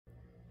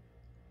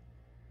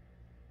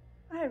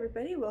Hi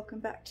everybody, welcome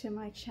back to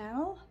my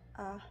channel,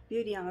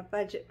 Beauty on a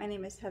Budget. My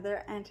name is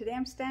Heather and today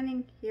I'm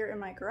standing here in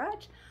my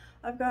garage.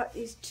 I've got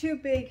these two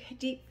big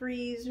deep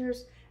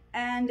freezers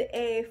and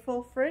a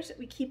full fridge that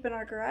we keep in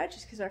our garage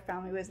just because our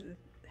family wasn't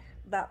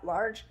that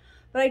large.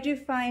 But I do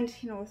find,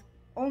 with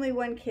only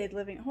one kid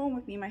living at home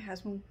with me, my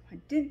husband, I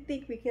didn't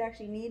think we could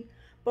actually need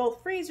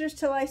both freezers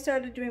till I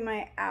started doing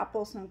my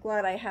apples, and I'm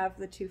glad I have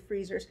the two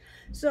freezers.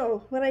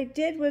 So what I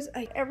did was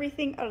I took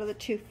everything out of the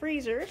two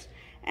freezers,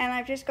 and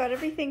I've just got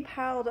everything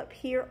piled up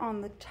here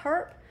on the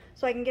tarp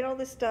so I can get all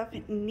this stuff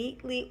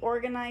neatly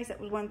organized. That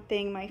was one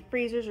thing. My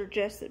freezers are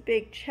just the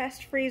big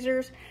chest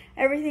freezers.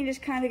 Everything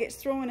just kind of gets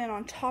thrown in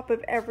on top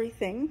of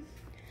everything,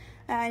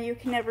 and you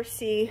can never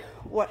see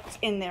what's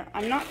in there.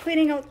 I'm not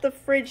cleaning out the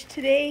fridge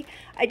today.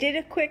 I did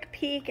a quick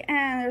peek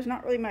and there's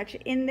not really much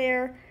in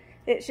there.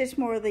 It's just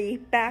more the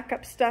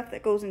backup stuff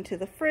that goes into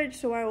the fridge,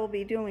 so I will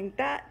be doing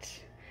that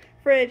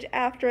fridge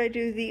after I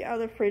do the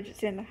other fridge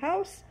that's in the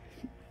house.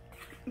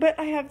 But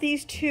I have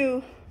these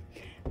two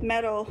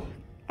metal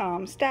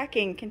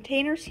stacking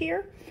containers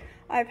here.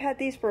 I've had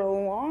these for a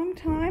long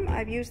time.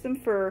 I've used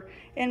them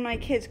in my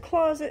kids'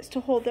 closets to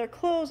hold their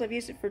clothes. I've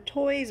used it for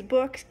toys,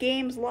 books,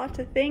 games, lots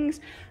of things.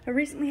 I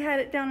recently had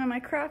it down in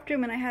my craft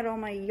room and I had all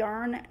my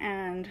yarn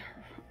and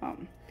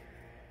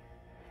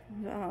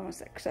what's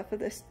that stuff for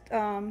this,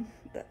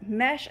 the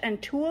mesh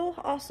and tulle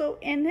also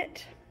in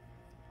it.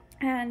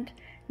 And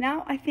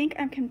now I think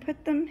I can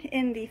put them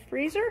in the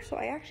freezer. So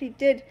I actually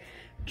did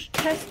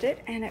test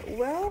it and it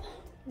will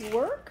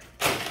work.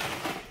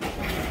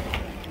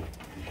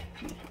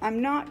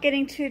 I'm not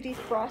getting to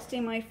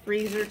defrosting my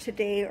freezer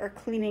today or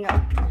cleaning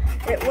up.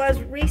 It was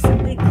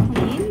recently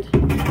cleaned.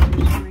 I'm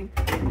just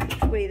wondering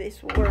which way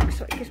this will work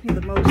so it gives me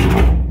the most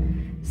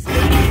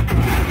space.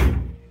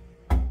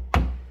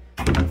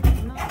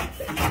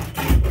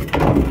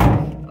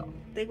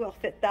 They will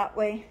fit that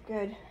way.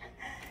 Good.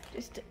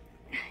 Just to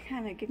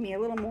kind of give me a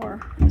little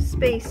more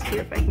space here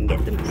if I can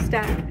get them to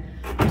stack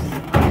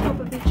on top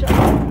of each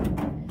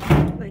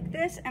other like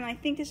this. And I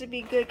think this would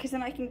be good because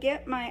then I can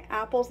get my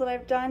apples that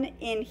I've done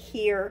in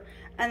here,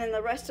 and then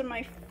the rest of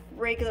my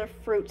regular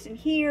fruits in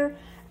here,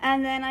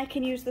 and then I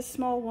can use the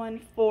small one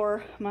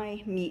for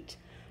my meat.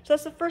 So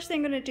that's the first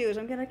thing I'm going to do, is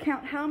I'm going to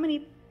count how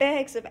many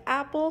bags of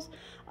apples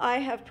I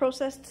have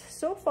processed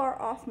so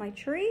far off my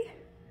tree.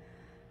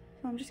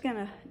 So I'm just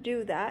gonna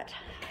do that.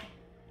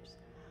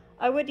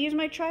 I would use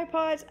my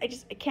tripods. I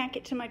can't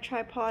get to my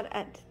tripod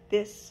at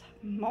this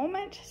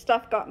moment.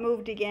 Stuff got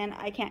moved again.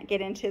 I can't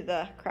get into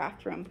the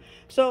craft room.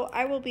 So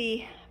I will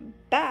be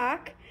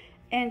back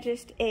in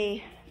just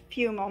a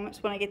few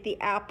moments when I get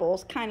the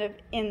apples kind of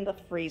in the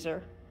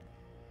freezer.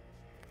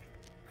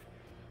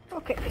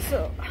 Okay,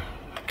 so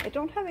I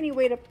don't have any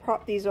way to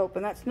prop these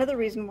open. That's another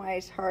reason why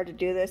it's hard to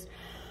do this.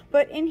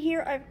 But in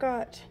here I've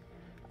got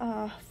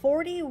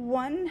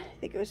 41, I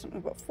think it was something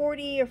about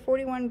 40 or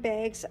 41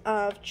 bags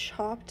of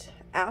chopped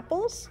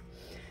apples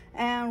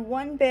and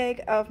one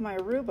bag of my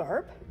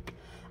rhubarb.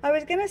 I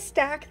was gonna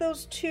stack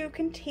those two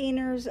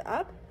containers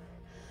up,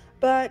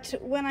 but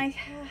when I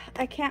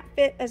can't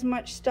fit as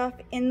much stuff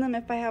in them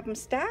if I have them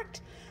stacked,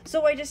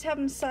 so I just have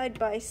them side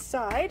by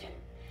side.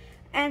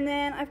 And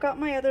then I've got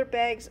my other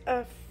bags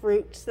of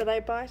fruits that I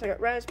buy. So I got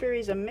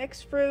raspberries, a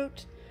mixed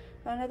fruit,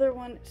 another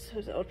one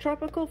is a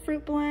tropical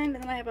fruit blend,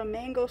 and then I have a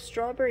mango,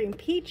 strawberry, and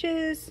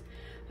peaches,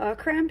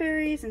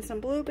 cranberries, and some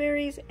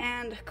blueberries,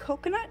 and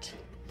coconut.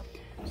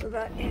 So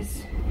that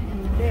is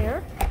in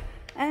there.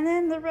 And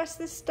then the rest of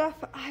this stuff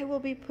I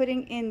will be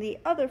putting in the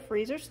other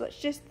freezer. So that's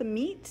just the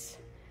meats.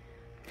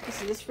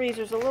 This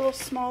freezer's a little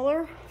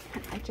smaller.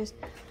 And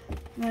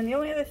then the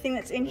only other thing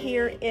that's in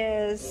here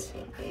is,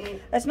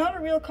 that's not a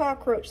real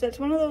cockroach. That's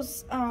one of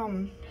those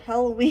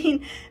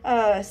Halloween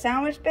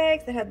sandwich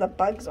bags that had the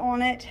bugs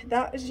on it.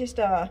 That was just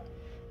a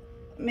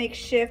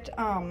makeshift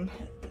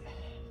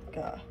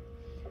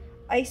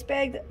ice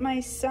bag that my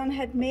son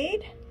had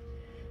made,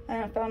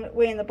 and I found it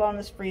way in the bottom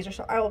of this freezer,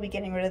 so I will be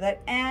getting rid of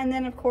that. And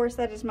then of course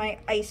that is my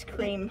ice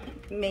cream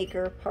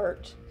maker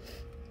part.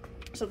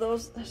 So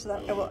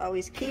that I will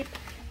always keep.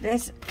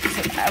 This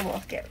I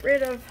will get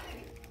rid of.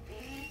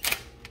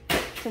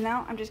 So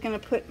now I'm just going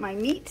to put my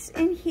meats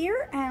in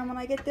here, and when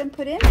I get them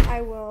put in,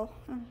 I will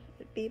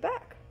be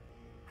back.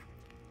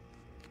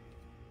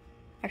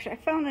 Actually, I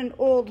found an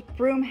old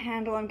broom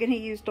handle I'm going to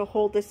use to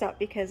hold this up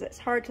because it's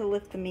hard to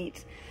lift the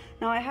meats.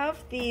 Now I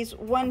have these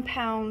 1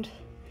 pound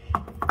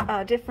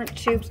different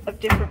tubes of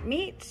different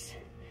meats.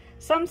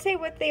 Some say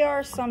what they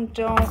are, some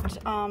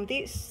don't.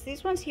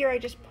 These ones here I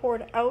just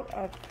poured out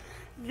of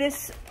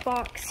this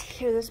box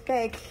here, this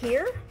bag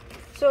here.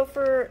 So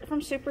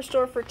from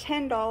Superstore for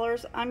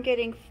 $10, I'm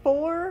getting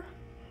 4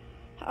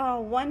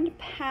 1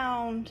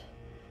 pound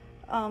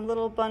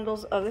little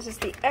bundles of, this is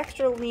the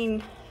extra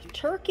lean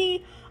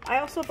turkey. I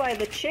also buy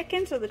the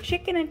chicken, so the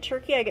chicken and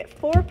turkey I get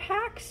 4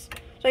 packs.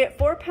 So I get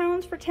 4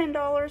 pounds for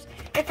 $10.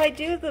 If I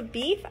do the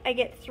beef, I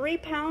get 3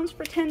 pounds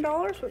for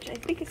 $10, which I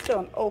think is still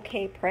an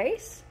okay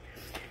price.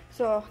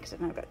 So, because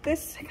I've got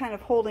this kind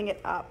of holding it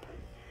up.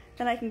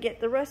 Then I can get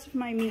the rest of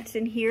my meats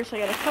in here. So I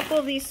got a couple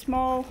of these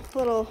small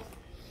little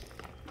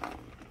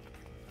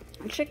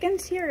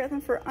chickens here. I got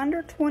them for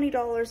under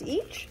 $20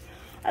 each.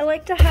 I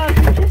like to have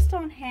them just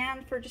on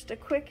hand for just a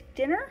quick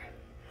dinner.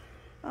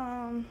 So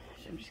I'm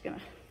just gonna,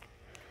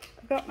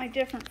 I've got my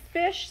different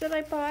fish that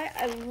I buy.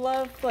 I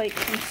love, like,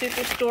 from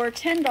Superstore,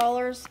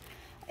 $10.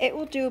 It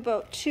will do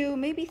about 2,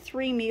 maybe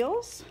 3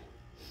 meals.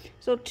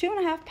 So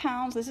 2.5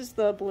 pounds. This is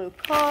the blue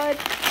cod.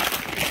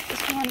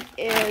 This one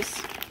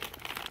is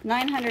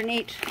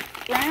 908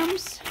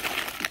 grams.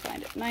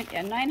 Find it.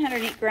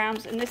 908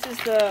 grams. And this is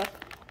the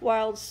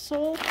wild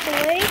sole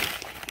fillet.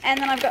 And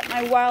then I've got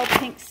my wild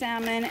pink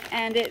salmon,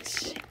 and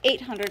it's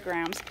 800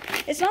 grams.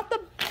 It's not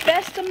the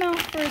best amount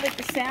for like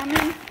the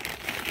salmon.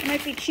 It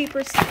might be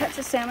cheaper cuts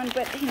of salmon,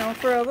 but you know,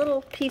 for a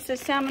little piece of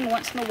salmon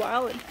once in a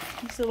while,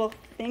 these little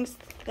things,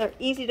 they're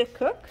easy to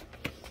cook.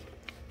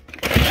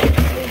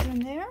 Those in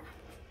there.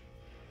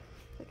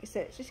 Like I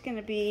said, it's just going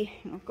to be,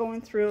 you know,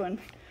 going through, and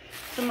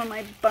some of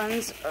my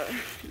buns are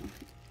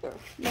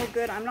no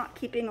good. I'm not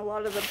keeping a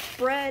lot of the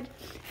bread.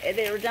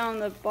 They were down in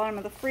the bottom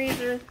of the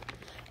freezer.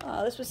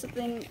 This was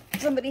something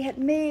somebody had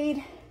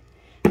made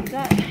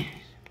that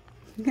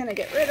I'm gonna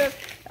get rid of.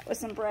 That was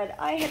some bread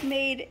I had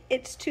made.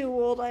 It's too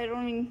old.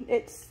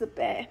 It's the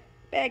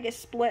bag is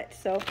split.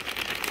 So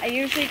I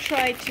usually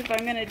try to, if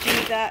I'm gonna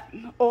do that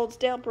old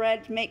stale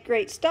bread, make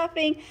great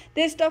stuffing.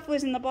 This stuff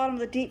was in the bottom of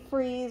the deep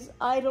freeze.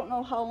 I don't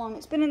know how long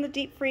it's been in the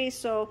deep freeze.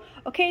 So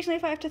occasionally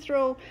if I have to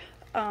throw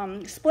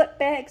split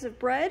bags of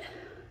bread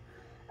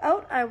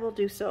out, I will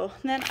do so.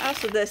 And then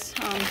also this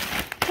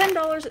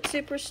 $10 at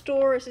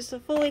Superstore. This is a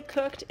fully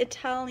cooked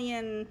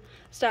Italian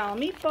style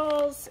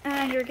meatballs,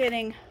 and you're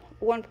getting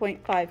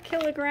 1.5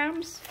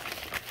 kilograms.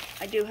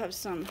 I do have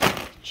some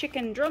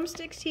chicken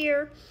drumsticks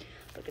here.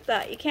 Look at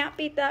that. You can't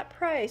beat that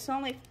price.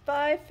 Only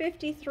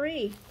 $5.53.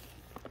 3,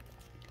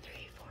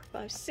 4,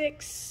 5,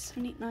 6,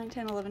 7, 8, 9,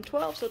 10, 11,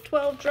 12. So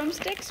 12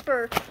 drumsticks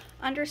for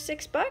under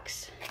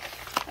 $6.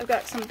 I've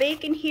got some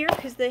bacon here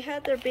because they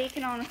had their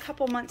bacon on a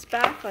couple months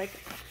back, like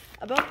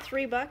about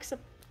 $3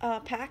 a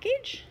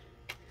package.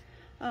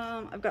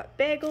 I've got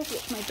bagels,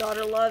 which my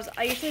daughter loves.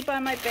 I usually buy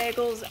my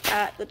bagels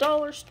at the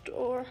dollar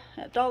store,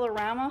 at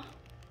Dollarama,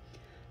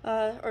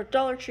 or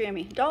Dollar Tree, I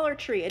mean. Dollar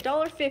Tree,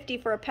 $1.50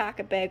 for a pack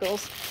of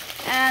bagels.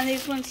 And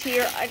these ones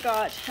here I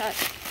got at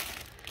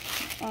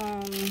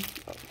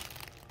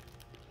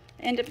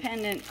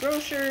independent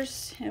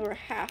grocers. They were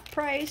half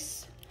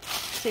price.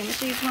 Same with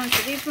these ones.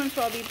 So these ones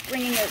I'll be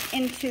bringing it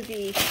into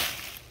the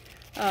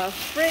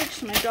fridge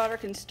so my daughter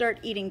can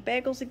start eating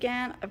bagels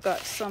again. I've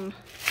got some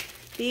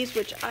these,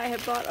 which I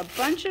have bought a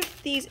bunch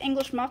of these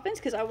English muffins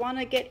because I want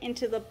to get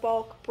into the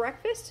bulk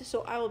breakfast.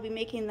 So I will be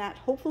making that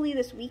hopefully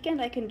this weekend.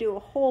 I can do a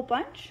whole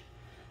bunch.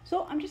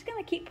 So I'm just going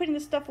to keep putting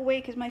this stuff away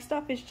because my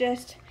stuff is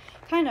just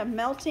kind of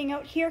melting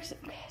out here.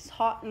 It's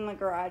hot in the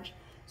garage.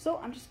 So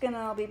I'm just going to,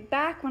 I'll be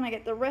back when I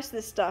get the rest of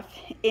this stuff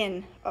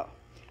in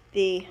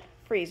the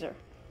freezer.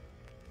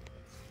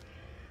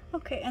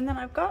 Okay, and then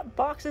I've got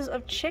boxes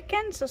of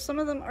chicken. So some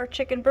of them are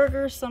chicken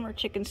burgers, some are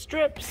chicken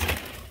strips.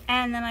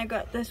 And then I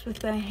got this with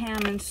the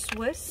ham and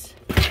Swiss.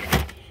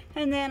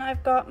 And then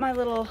I've got my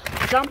little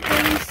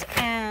dumplings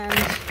and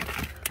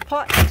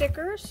pot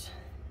stickers.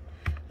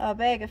 A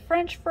bag of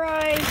French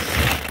fries.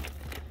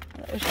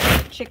 There's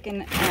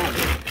chicken and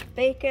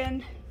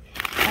bacon.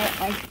 I got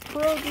my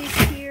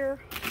pierogies here.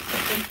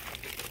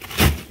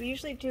 We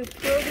usually do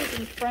pierogies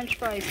and French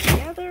fries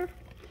together.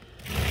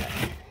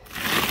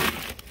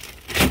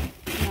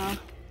 Now,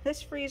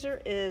 this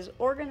freezer is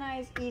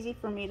organized, easy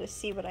for me to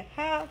see what I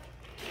have.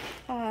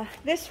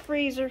 This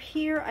freezer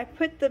here, I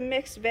put the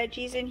mixed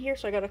veggies in here.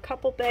 So I got a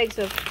couple bags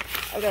of,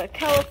 I got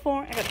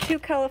 2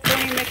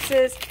 California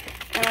mixes,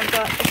 and I've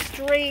got a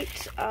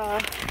straight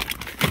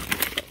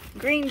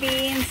green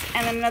beans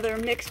and another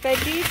mixed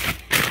veggies.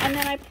 And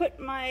then I put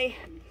my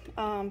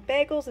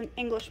bagels and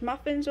English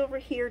muffins over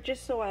here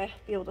just so I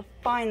be able to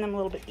find them a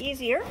little bit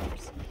easier.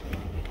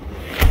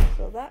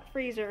 So that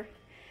freezer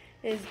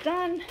is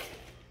done.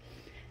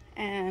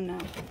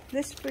 And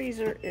this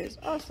freezer is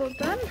also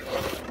done.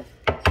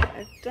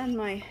 I've done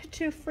my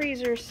 2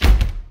 freezers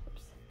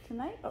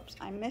tonight. Oops,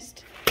 I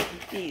missed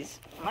these.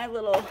 My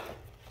little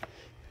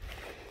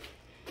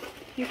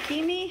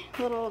Yukimi,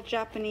 little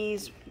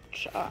Japanese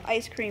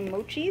ice cream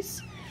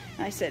mochis.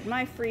 I said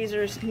my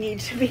freezers need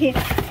to be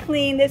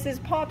clean. This is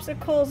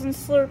popsicles and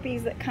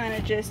Slurpees that kind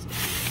of just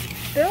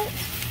spilled.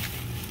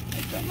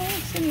 I don't know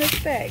what's in this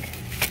bag.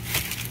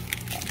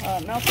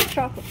 Melted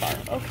chocolate bar.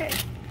 Okay.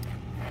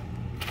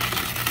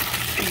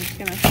 I'm just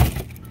gonna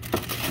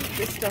take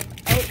this stuff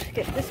out,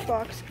 get this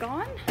box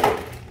gone.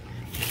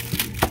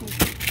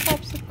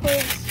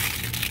 Popsicles.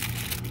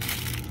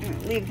 I'm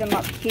gonna leave them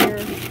up here.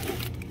 Some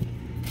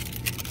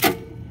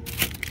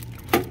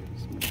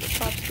of the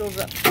popsicles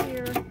up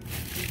here.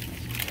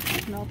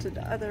 Melted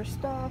the other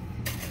stuff.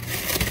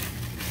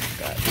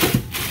 Got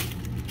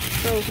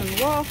frozen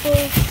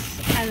waffles,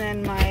 and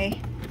then my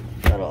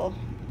little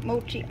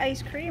mochi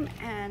ice cream,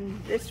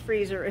 and this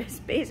freezer is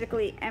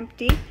basically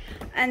empty.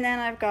 And then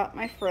I've got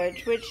my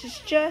fridge, which is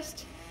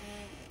just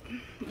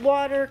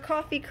water,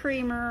 coffee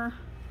creamer,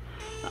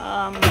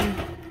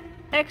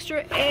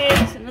 extra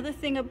eggs, another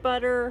thing of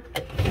butter,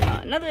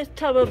 another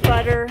tub of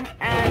butter,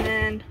 and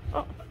then,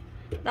 oh,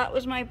 that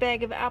was my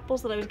bag of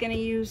apples that I was going to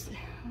use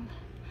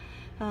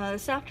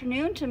this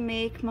afternoon to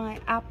make my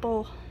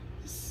apple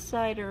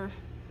cider,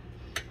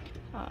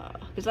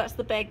 because that's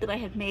the bag that I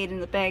had made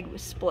and the bag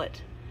was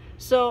split.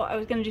 So I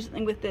was going to do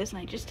something with this and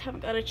I just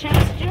haven't got a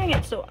chance of doing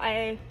it, so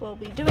I will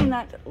be doing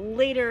that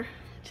later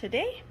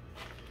today.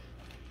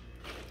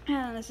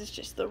 And this is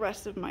just the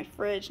rest of my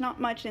fridge. Not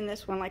much in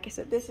this one. Like I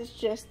said, this is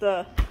just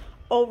the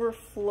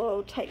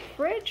overflow type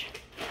fridge.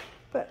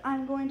 But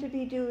I'm going to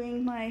be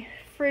doing my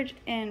fridge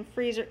and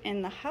freezer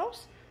in the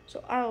house.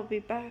 So I will be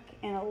back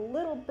in a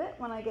little bit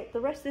when I get the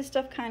rest of this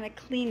stuff kind of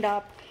cleaned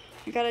up.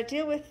 I got to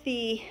deal with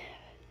the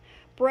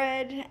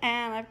bread,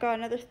 and I've got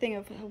another thing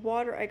of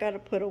water I got to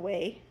put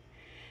away.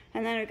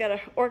 And then I've got to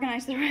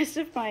organize the rest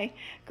of my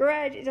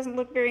garage. It doesn't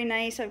look very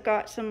nice. I've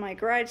got some of my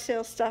garage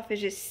sale stuff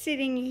is just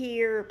sitting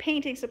here.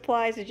 Painting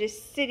supplies are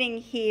just sitting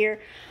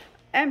here.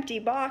 Empty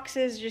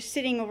boxes just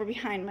sitting over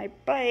behind my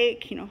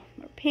bike. You know,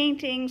 our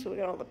painting. So we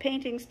got all the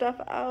painting stuff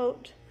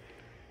out.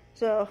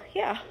 So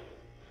yeah.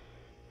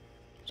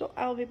 So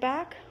I'll be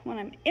back when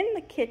I'm in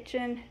the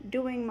kitchen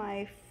doing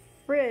my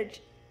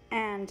fridge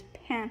and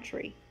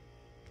pantry.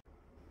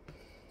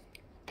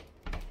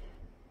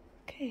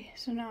 Okay,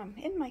 so now I'm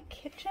in my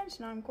kitchen,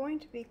 so now I'm going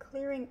to be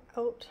clearing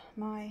out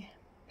my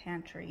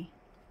pantry.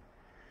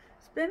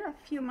 It's been a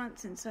few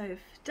months since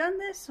I've done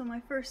this, so my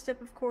first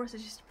step, of course,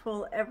 is just to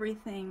pull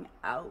everything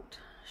out,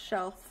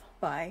 shelf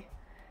by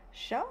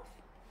shelf.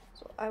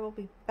 So I will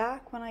be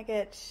back when I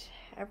get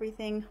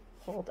everything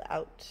pulled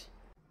out.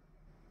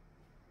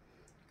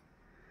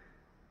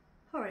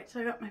 Alright,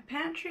 so I got my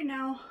pantry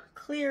now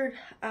cleared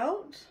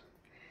out.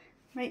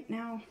 Right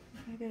now,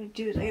 what I gotta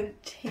do is I gotta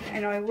take, I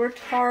know I worked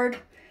hard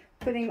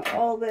putting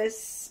all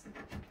this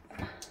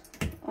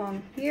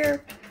on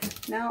here.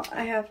 Now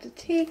I have to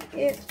take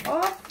it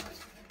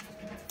off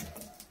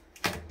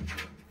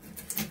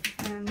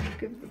and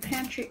give the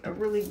pantry a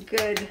really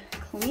good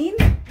clean.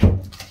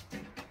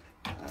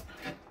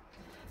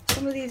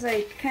 Some of these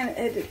I kind of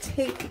had to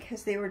take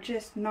because they were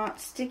just not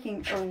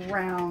sticking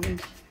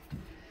around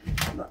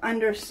the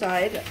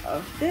underside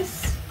of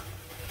this.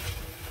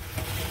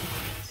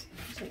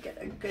 So I get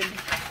a good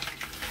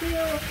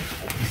feel.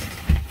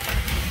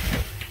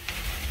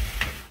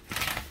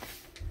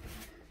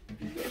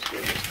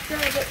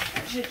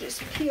 It should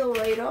just peel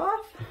right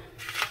off.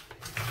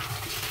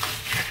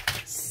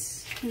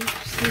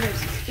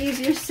 It's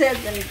easier said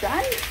than done.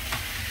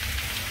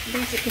 I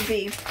think it can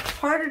be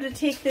harder to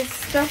take this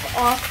stuff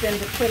off than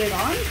to put it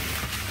on.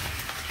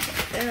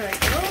 So there I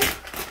go,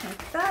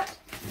 like that.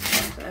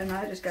 So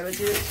now I just got to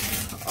do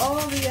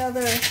all the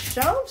other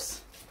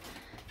shelves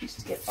just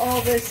to get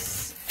all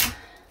this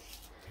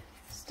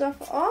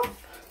stuff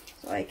off,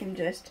 so I can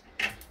just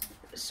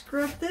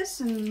scrub this,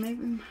 and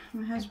maybe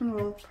my husband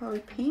will probably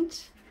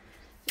paint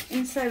the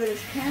inside of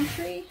this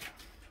pantry.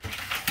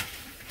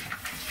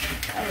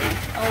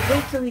 I'll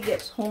wait till he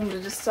gets home to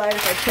decide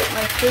if I put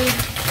my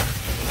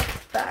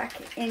food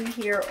back in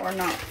here or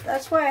not.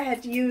 That's why I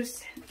had to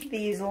use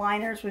these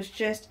liners, was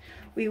just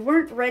we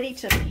weren't ready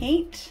to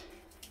paint.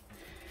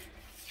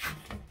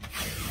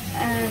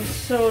 And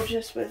so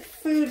just with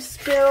food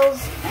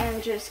spills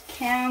and just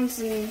cans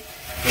and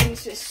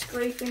things just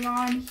scraping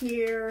on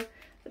here,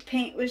 the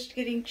paint was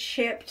getting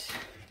chipped.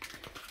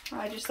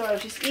 I just thought it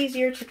was just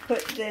easier to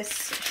put this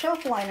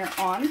shelf liner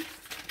on.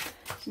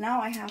 So now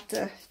I have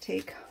to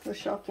take the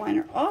shelf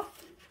liner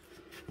off.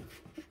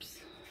 Oops.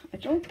 I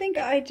don't think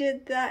I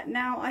did that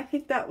now. I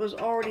think that was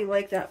already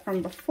like that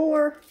from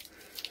before.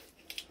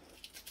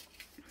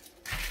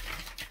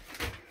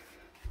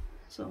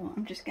 So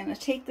I'm just going to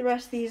take the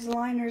rest of these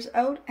liners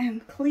out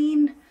and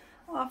clean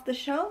off the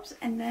shelves,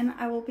 and then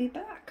I will be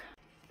back.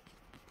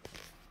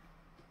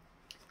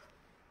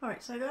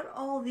 Alright, so I got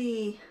all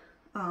the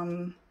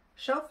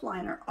shelf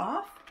liner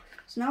off.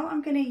 So now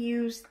I'm going to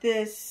use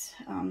this,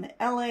 the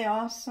LA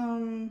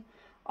Awesome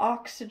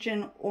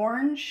Oxygen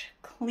Orange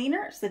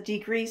Cleaner. It's the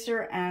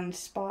degreaser and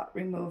spot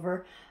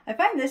remover. I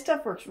find this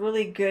stuff works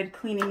really good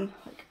cleaning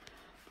like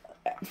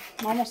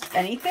almost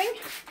anything.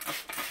 I'm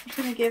just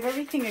going to give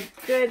everything a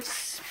good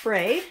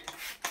spray.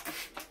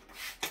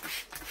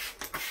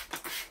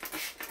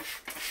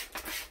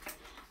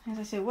 As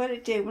I say, what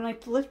it did when I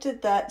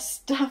lifted that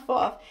stuff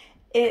off,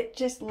 it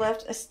just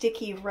left a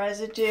sticky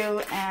residue,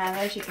 and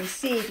as you can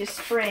see, just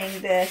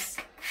spraying this,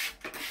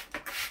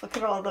 look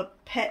at all the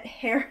pet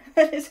hair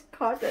that is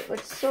caught. That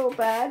looks so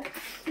bad.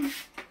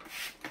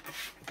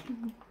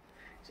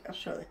 I'll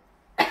show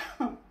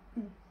you.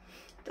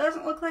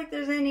 Doesn't look like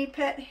there's any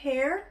pet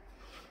hair.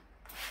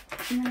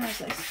 And then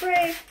as I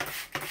spray,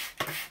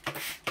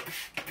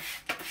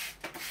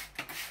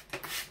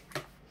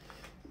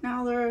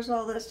 now there's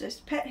all this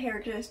just pet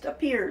hair just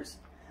appears.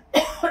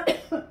 Okay.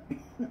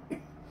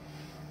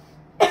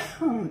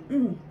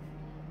 And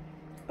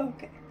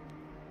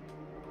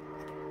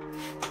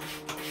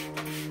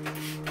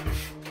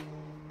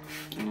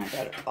I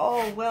got it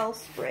all well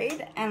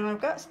sprayed, and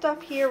I've got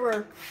stuff here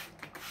where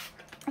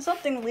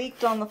something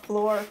leaked on the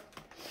floor,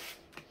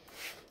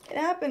 It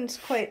happens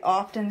quite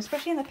often,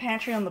 especially in the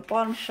pantry on the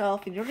bottom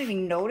shelf. You don't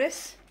even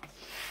notice.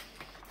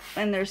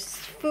 And there's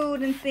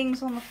food and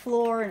things on the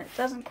floor and it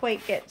doesn't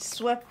quite get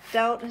swept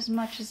out as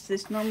much as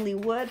this normally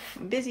would.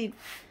 I'm busy,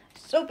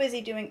 so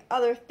busy doing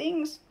other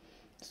things.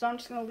 So I'm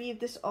just going to leave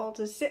this all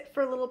to sit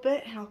for a little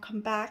bit and I'll come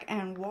back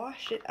and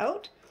wash it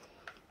out.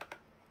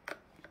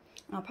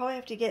 I'll probably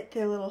have to get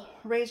the little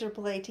razor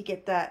blade to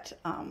get that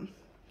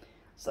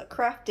it's the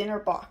craft dinner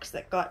box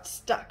that got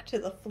stuck to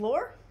the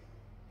floor.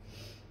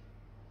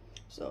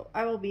 So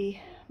I will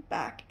be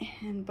back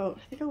in about,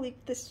 I think I'll leave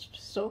this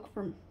soak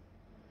for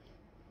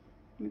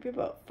maybe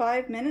about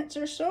 5 minutes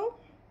or so.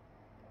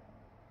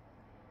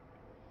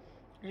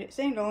 It's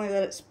saying to only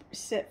let it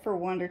sit for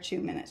 1 or 2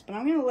 minutes, but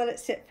I'm going to let it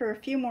sit for a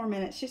few more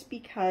minutes just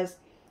because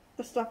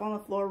the stuff on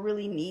the floor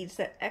really needs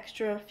that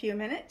extra few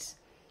minutes.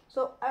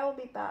 So I will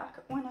be back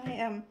when I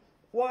am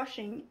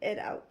washing it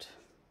out.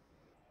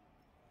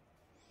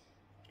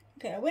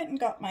 Okay, I went and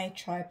got my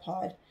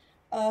tripod.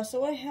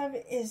 So what I have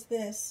is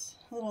this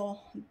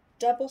little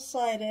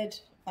double-sided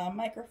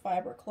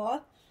microfiber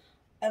cloth.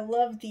 I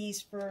love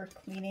these for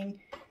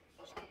cleaning.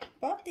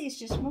 Bought these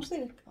just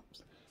mostly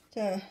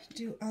to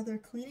do other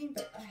cleaning,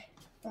 but I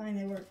find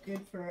they work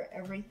good for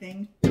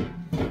everything.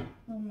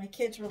 When my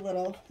kids were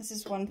little, this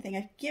is one thing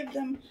I give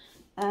them,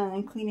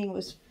 and cleaning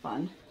was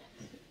fun.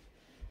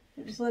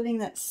 I'm just letting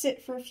that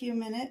sit for a few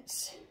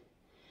minutes,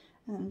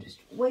 and I'm just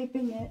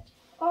wiping it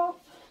off,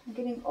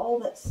 getting all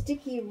that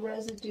sticky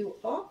residue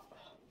off.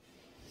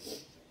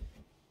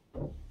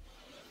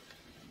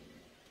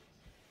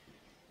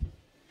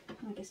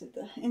 Like I said,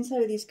 the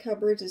inside of these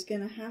cupboards is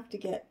going to have to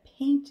get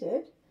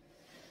painted.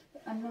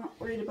 But I'm not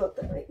worried about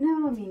that right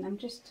now. I mean, I'm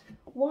just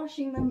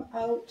washing them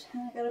out.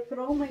 And I got to put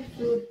all my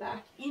food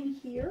back in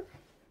here.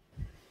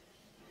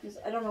 Because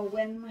I don't know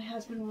when my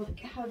husband will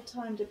have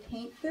time to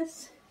paint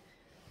this.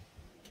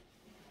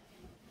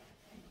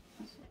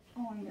 So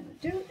all I'm going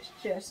to do is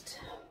just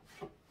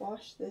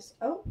wash this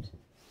out.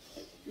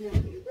 And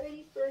then be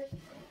ready for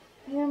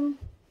him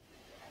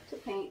to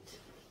paint.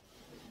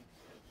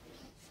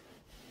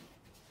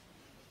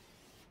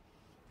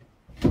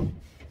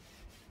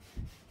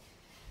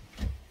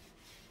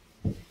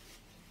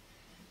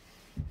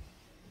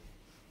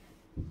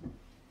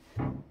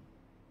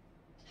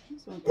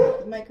 So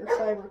the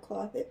microfiber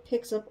cloth, it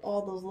picks up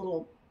all those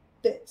little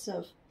bits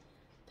of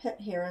pet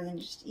hair, and then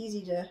just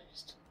easy to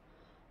just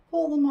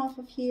pull them off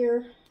of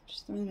here.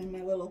 Just throw them in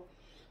my little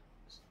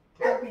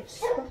garbage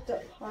swept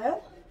up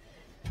pile.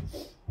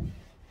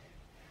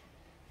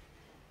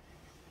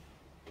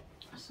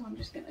 So I'm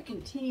just going to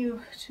continue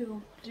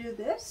to do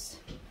this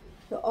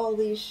to all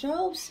these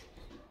shelves,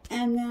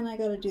 and then I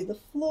got to do the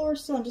floor,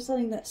 so I'm just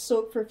letting that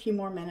soak for a few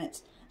more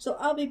minutes. So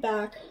I'll be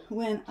back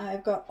when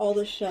I've got all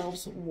the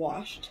shelves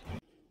washed.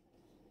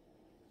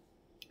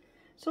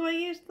 So I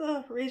used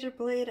the razor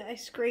blade, I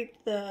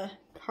scraped the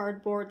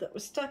cardboard that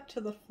was stuck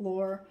to the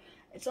floor.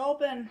 It's all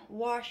been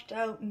washed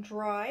out and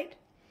dried.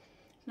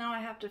 Now I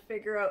have to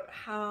figure out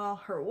how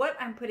or what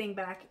I'm putting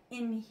back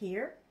in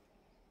here.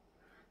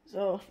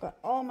 So I've got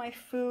all my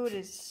food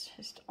is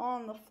just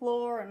on the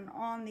floor and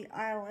on the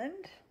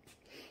island.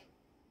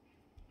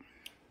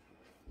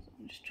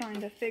 I'm just trying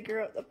to figure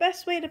out the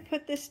best way to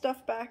put this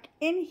stuff back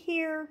in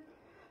here,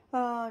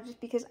 just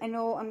because I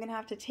know I'm gonna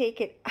have to take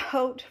it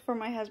out for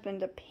my husband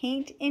to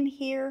paint in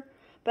here,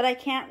 but I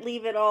can't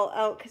leave it all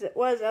out because it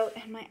was out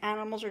and my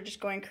animals are just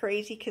going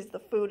crazy because the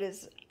food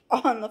is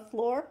on the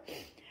floor.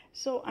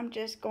 So I'm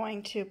just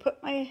going to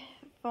put my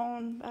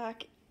phone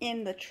back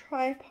in the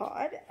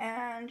tripod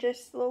and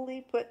just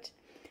slowly put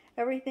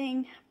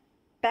everything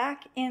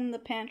back in the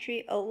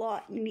pantry a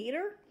lot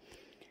neater.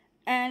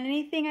 And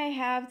anything I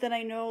have that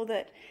I know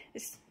that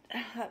is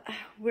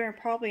we're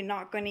probably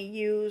not going to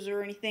use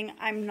or anything,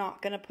 I'm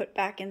not going to put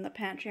back in the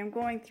pantry.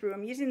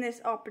 I'm using this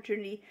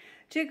opportunity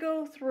to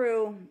go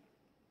through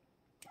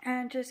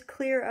and just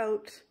clear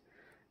out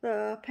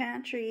the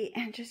pantry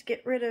and just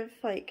get rid of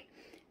like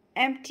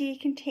empty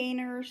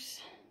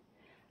containers.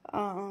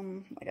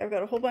 Like I've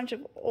got a whole bunch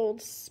of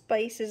old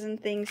spices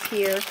and things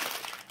here,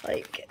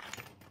 like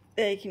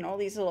you know, all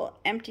these little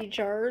empty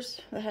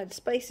jars that had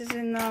spices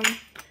in them.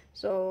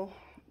 So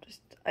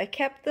just I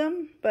kept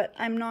them, but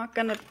I'm not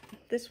gonna,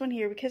 this one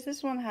here, because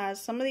this one has,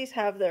 some of these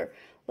have their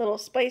little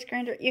spice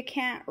grinder, you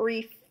can't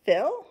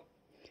refill.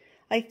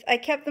 I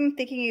kept them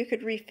thinking you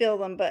could refill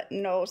them, but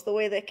no, it's the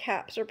way the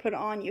caps are put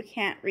on, you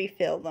can't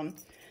refill them.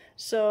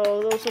 So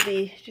those will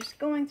be just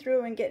going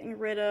through and getting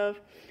rid of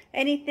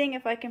anything.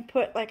 If I can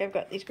put, like I've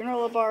got these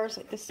granola bars,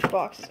 like this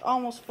box is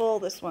almost full,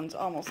 this one's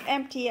almost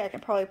empty. I can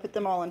probably put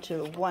them all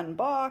into one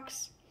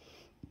box.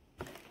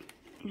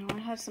 You know, I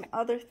had some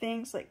other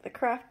things like the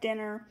craft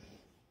dinner.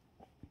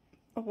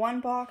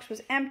 One box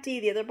was empty,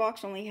 the other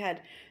box only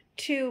had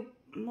 2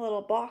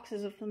 little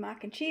boxes of the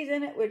mac and cheese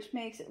in it, which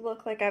makes it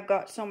look like I've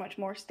got so much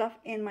more stuff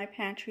in my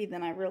pantry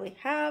than I really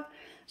have.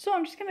 So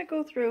I'm just going to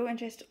go through and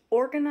just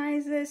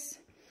organize this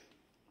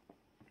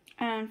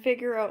and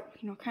figure out,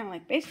 you know, kind of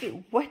like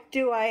basically what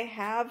do I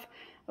have,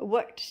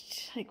 what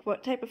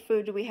type of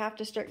food do we have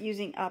to start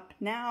using up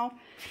now.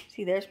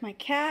 See, there's my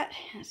cat.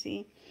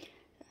 See,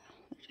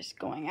 they're just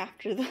going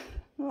after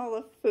all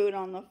the food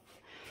on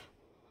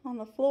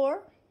the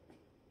floor.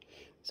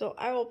 So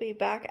I will be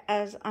back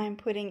as I'm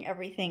putting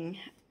everything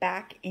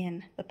back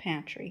in the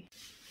pantry.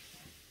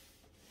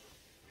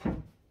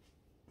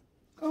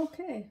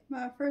 Okay,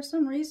 for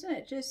some reason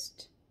it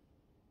just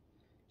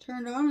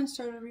turned on and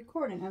started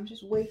recording. I'm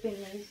just wiping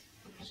these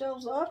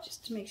shelves off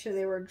just to make sure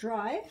they were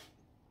dry.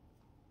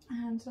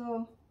 And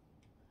so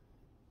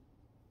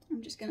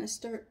I'm just going to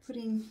start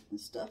putting the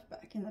stuff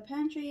back in the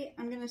pantry.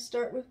 I'm going to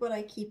start with what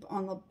I keep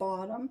on the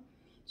bottom.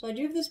 So I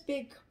do have this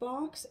big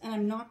box, and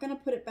I'm not going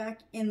to put it back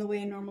in the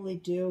way I normally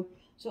do.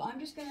 So I'm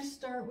just going to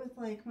start with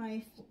like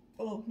my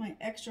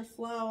extra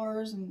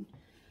flours and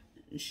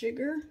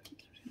sugar.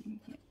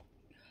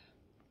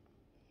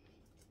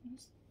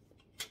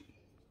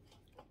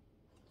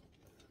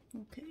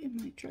 Okay,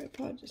 my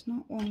tripod does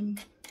not want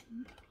to.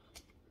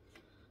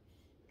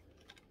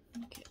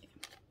 Okay,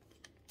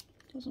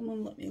 doesn't want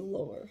to let me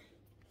lower.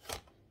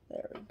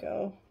 There we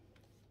go.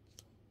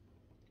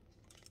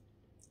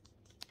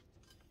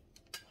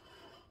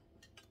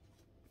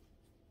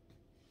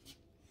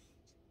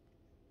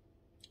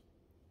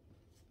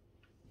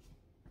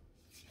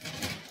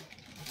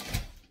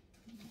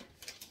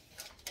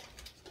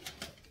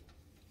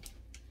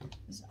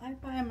 I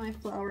buy my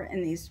flour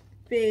in these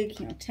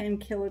big, 10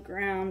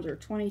 kilograms or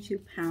 22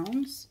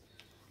 pounds.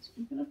 So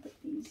I'm going to put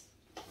these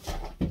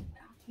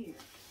down here.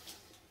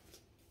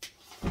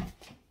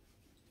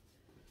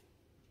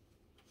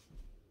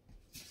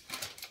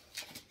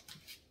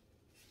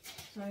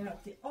 So I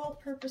got the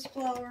all-purpose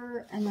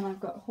flour, and then I've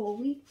got whole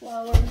wheat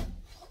flour.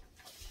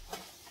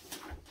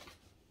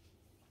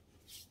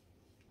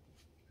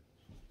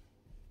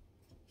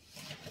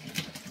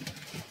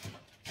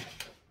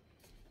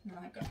 And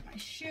I've got my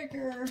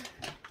sugar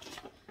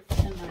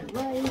and my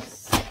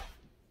rice.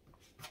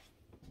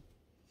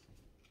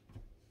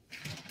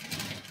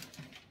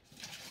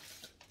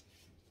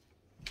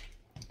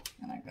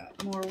 And I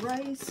got more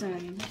rice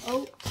and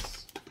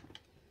oats.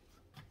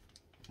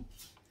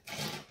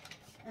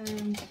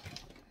 And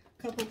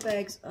a couple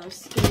bags of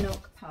skim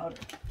milk powder.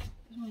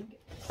 I want to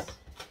get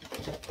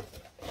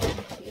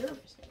this here.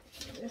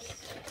 This.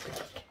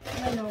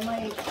 I know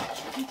my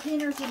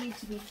containers will need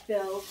to be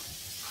filled.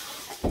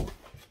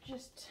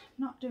 Just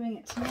not doing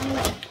it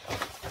tonight.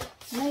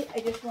 Tonight I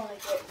just want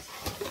to get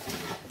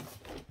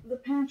the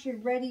pantry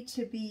ready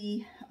to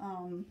be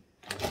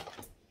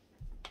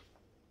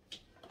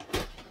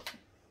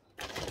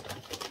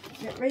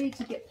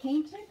get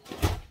painted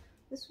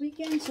this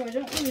weekend, so I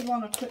don't really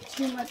want to put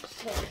too much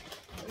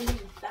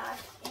back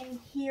in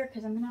here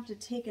because I'm gonna have to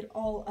take it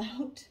all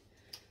out.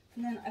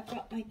 And then I've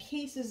got my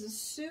cases of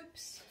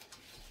soups,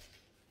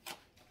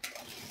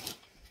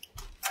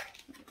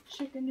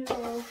 chicken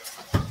noodle,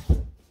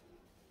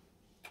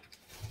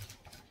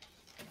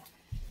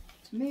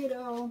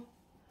 tomato,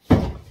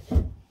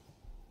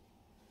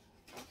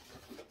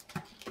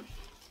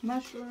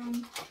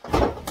 mushroom,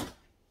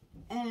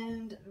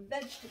 and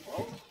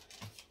vegetable.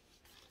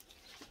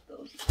 Put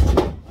those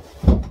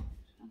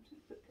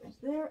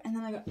there, and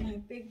then I got my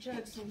big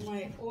jugs of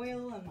my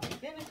oil and my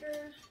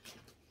vinegar,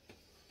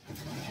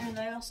 and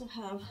I also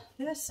have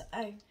this.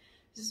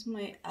 This is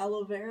my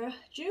aloe vera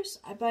juice.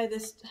 I buy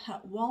this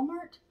at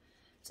Walmart.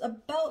 It's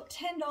about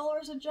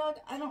 $10 a jug.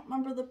 I don't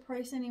remember the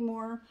price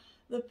anymore.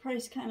 The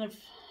price kind of,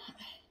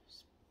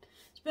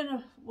 it's been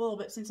a little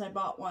bit since I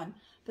bought one,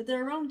 but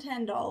they're around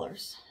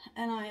 $10,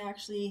 and I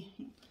actually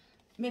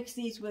mix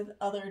these with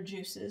other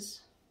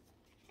juices.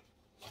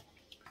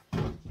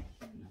 And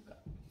I've got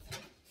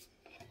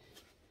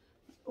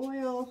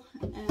oil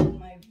and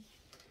my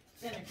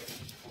vinegar.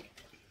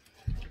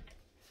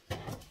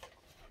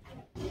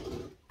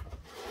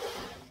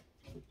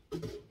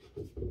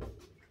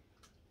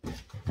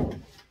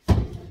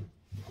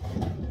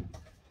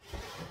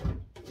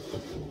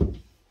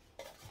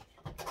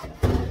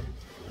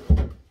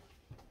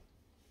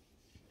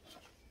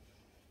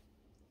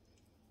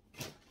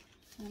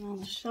 And on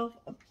the shelf,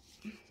 I'm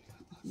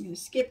going to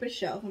skip a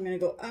shelf. I'm going to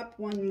go up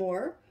one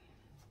more.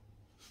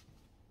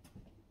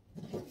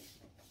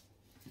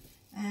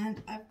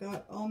 And I've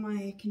got all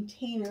my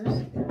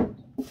containers.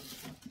 It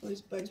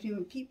always bugs me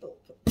when people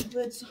put the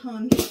lids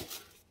on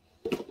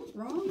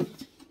wrong.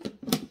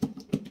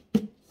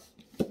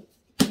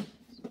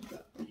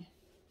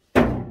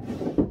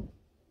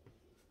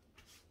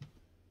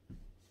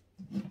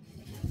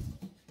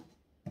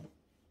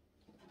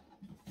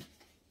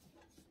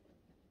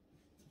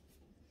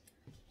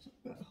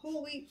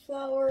 Whole wheat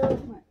flour,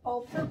 my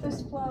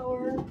all-purpose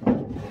flour,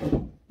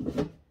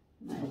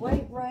 my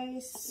white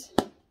rice,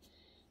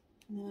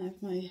 and then I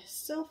have my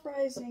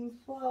self-rising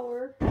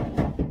flour,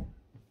 and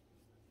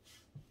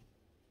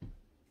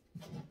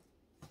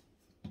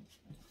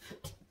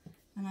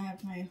I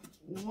have my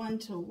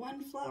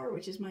 1-to-1 flour,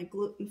 which is my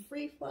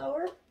gluten-free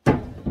flour,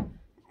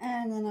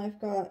 and then I've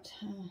got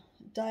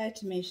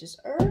diatomaceous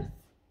earth,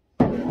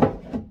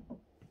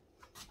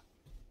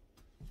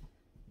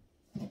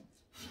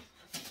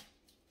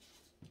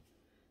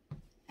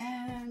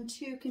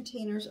 2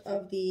 containers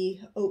of the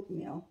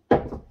oatmeal.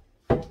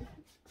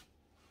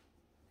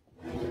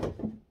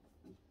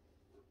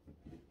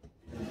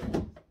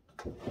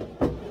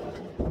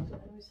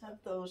 Have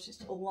those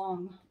just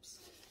along.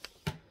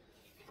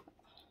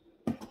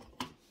 I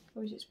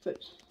just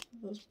put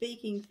those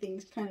baking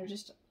things kind of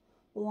just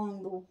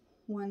along the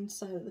one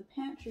side of the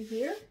pantry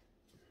here.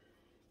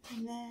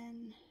 And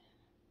then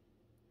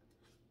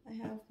I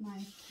have my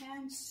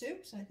canned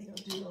soups. I think I'll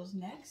do those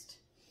next.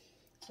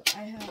 So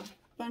I have a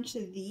bunch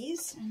of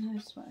these, and I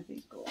just want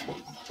these go on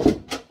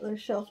the other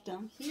shelf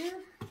down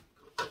here.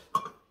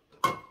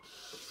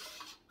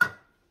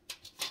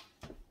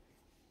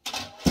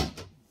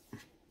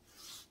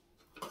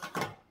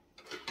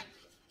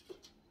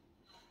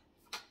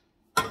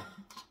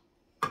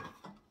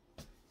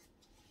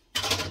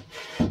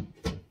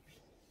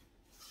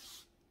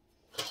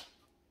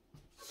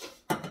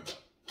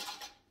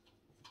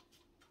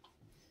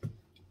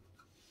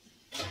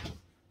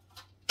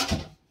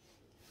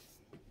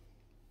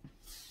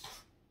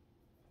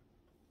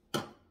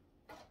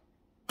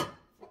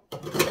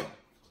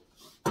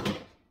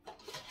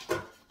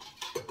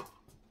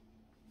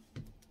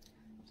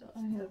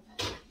 I have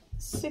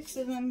 6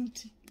 of them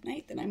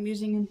tonight that I'm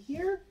using in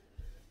here.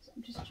 So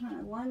I'm just trying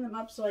to line them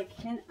up so I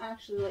can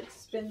actually like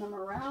spin them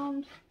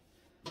around.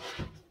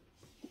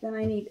 Then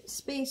I need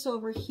space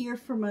over here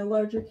for my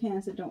larger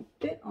cans that don't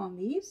fit on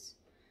these.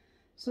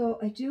 So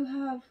I've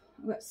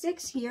got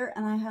 6 here,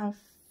 and I have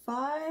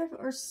 5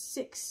 or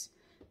 6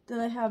 that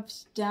I have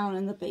down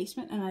in the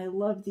basement, and I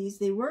love these.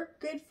 They work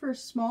good for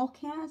small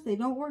cans. They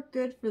don't work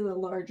good for the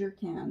larger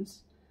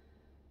cans.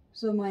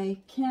 So my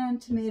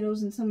canned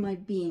tomatoes and some of my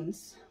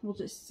beans will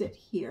just sit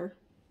here.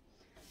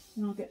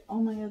 And I'll get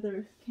all my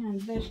other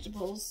canned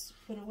vegetables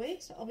put away.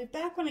 So I'll be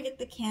back when I get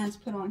the cans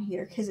put on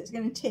here, because it's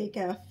going to take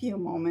a few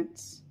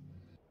moments.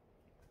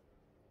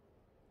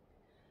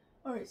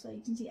 Alright, so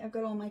you can see I've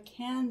got all my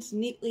cans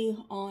neatly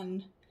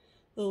on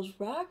those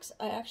racks.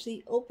 I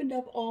actually opened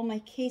up all my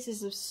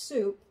cases of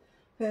soup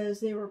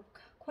because they were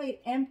quite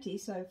empty,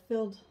 so I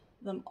filled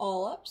them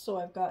all up. So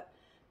I've got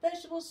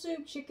vegetable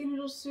soup, chicken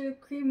noodle soup,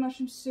 cream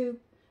mushroom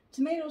soup,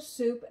 tomato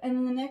soup, and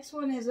then the next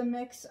one is a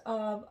mix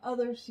of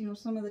others, you know,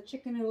 some of the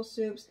chicken noodle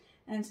soups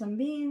and some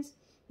beans.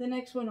 The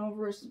next one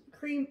over is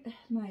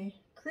my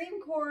cream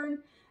corn,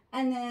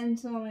 and then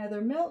some of my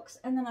other milks,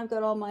 and then I've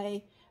got all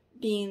my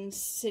beans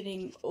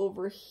sitting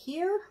over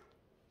here,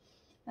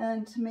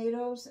 and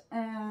tomatoes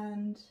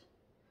and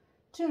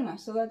tuna.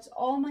 So that's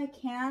all my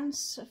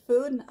cans,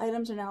 food and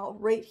items are now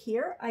right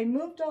here. I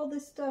moved all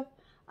this stuff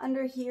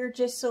under here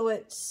just so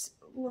it's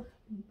a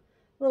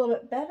little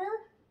bit better.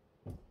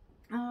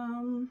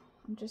 I'm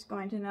just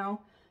going to now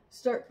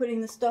start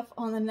putting the stuff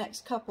on the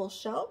next couple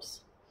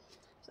shelves.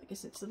 So like I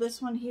said, so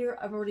this one here,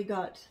 I've already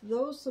got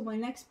those. So my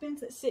next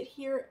bins that sit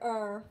here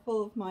are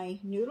full of my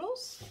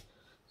noodles.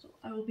 So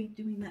I will be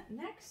doing that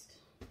next.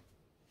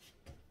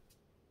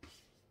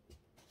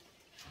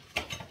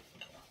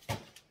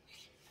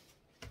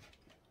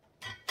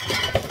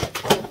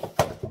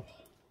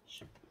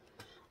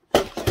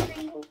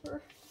 Tripping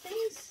over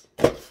things.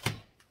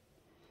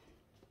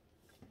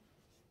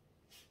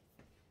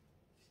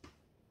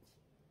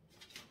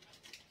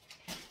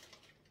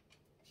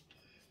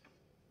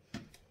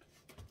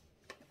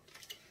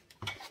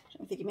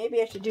 I'm thinking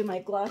maybe I should do my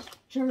glass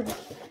jar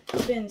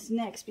bins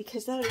next,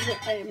 because that is what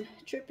I'm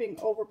tripping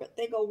over, but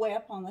they go way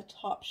up on the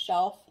top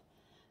shelf,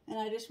 and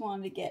I just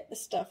wanted to get the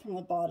stuff from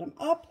the bottom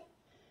up.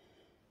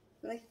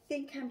 But I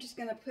think I'm just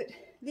going to put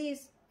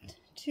these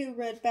 2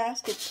 red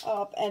baskets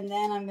up, and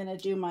then I'm going to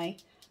do my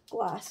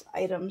glass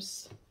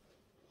items.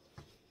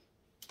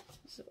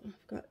 So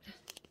I've got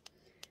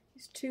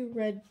these 2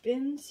 red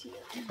bins here.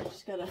 I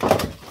just got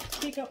to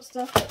take out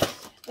stuff that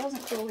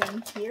doesn't go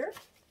in here.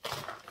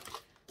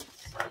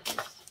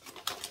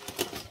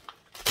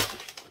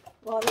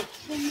 A lot of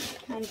things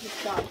kind of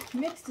just got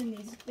mixed in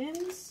these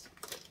bins.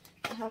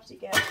 I have to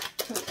get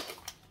put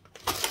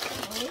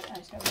away. I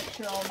just got to make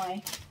sure all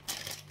my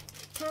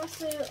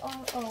process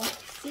are all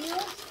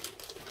sealed.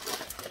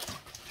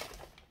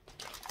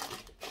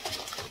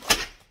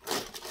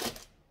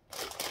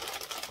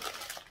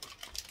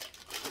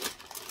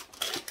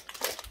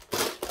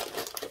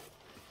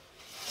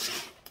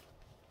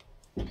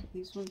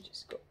 These ones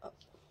just go up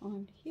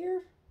on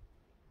here.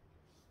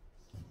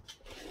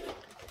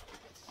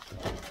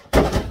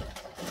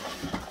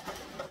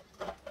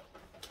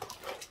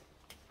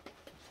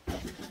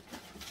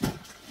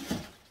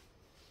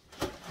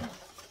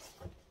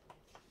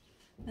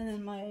 And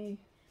then my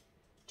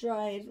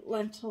dried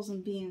lentils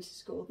and beans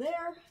just go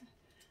there.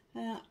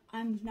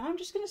 I'm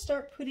just going to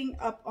start putting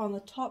up on the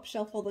top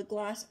shelf all the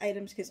glass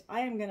items, because I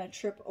am going to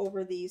trip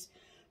over these.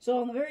 So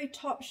on the very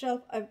top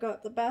shelf, I've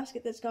got the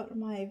basket that's got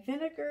my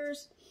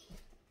vinegars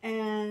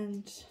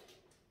and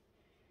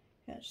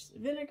just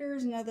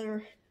vinegars and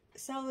other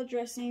salad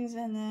dressings,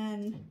 and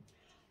then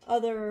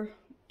other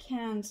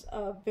cans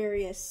of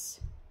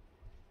various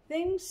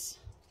things.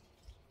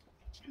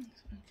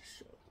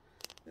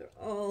 They're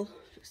all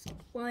just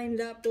lined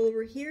up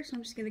over here, so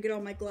I'm just going to get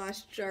all my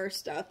glass jar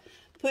stuff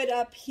put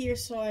up here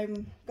so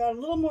I've got a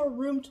little more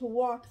room to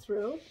walk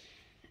through.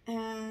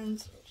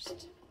 And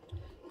just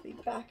be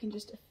back in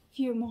just a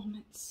few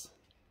moments.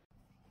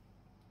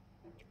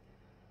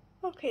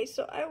 Okay,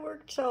 so I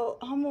worked till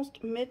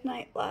almost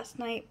midnight last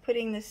night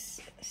putting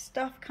this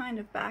stuff kind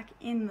of back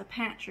in the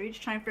pantry,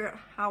 just trying to figure out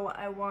how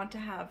I want to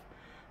have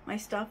my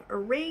stuff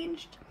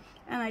arranged,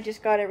 and I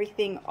just got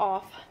everything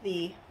off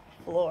the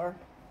floor.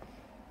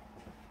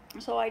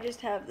 So I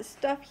just have the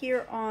stuff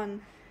here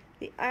on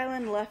the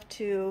island left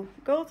to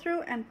go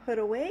through and put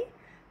away.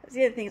 That's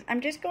the other thing, is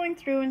I'm just going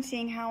through and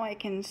seeing how I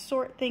can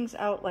sort things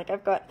out. Like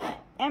I've got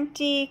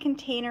empty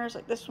containers,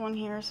 like this one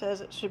here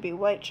says it should be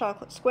white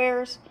chocolate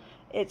squares.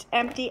 It's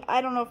empty. I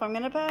don't know if I'm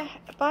going to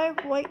buy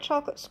white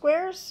chocolate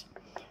squares.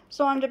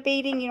 So I'm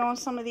debating, you know, on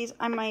some of these,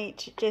 I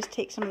might just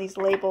take some of these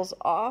labels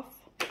off.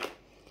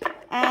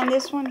 And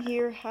this one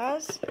here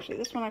has, actually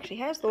this one actually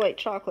has the white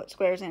chocolate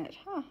squares in it.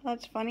 Huh,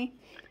 that's funny.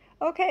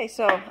 Okay,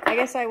 so I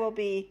guess I will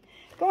be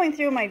going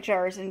through my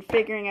jars and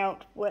figuring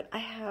out what I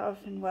have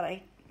and what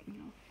I, you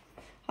know,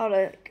 how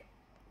to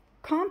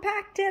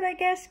compact it, I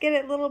guess. Get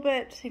it a little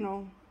bit, you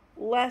know,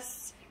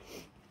 less,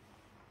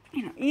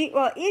 you know,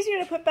 well, easier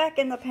to put back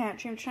in the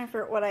pantry. I'm trying to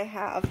figure out what I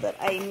have that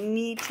I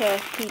need to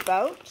keep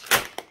out.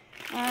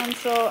 And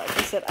so, like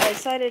I said, I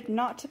decided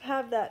not to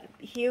have that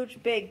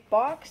huge big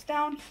box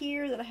down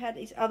here that I had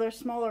these other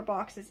smaller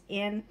boxes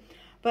in.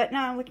 But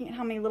now I'm looking at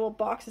how many little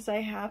boxes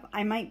I have.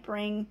 I might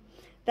bring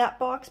that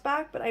box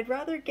back, but I'd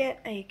rather get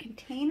a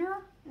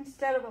container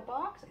instead of a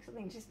box. Like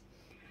something just,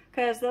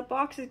 because the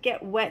boxes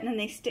get wet and then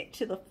they stick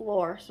to the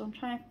floor. So I'm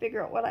trying to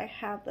figure out what I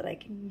have that I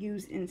can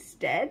use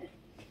instead.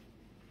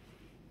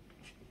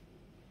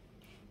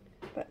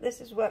 But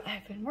this is what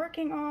I've been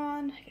working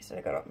on. Like I said,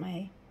 I got up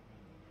my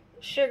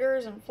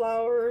sugars and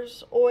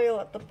flours, oil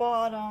at the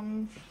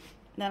bottom.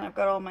 Then I've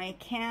got all my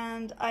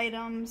canned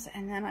items,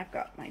 and then I've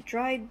got my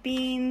dried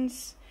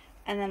beans,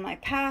 and then my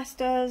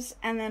pastas,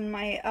 and then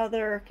my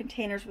other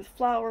containers with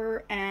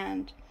flour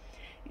and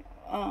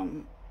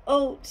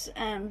oats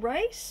and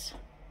rice.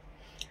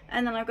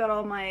 And then I've got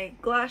all my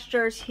glass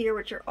jars here,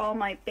 which are all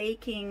my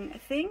baking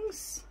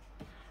things.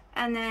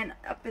 And then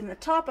up in the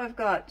top I've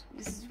got,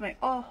 this is my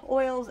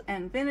oils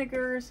and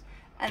vinegars,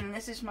 and then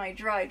this is my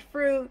dried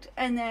fruit,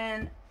 and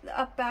then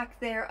up back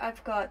there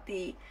I've got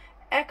the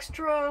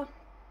extra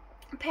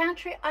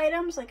pantry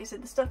items, like I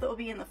said, the stuff that will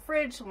be in the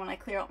fridge, so when I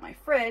clear out my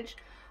fridge,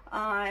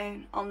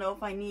 I'll know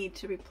if I need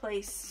to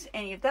replace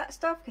any of that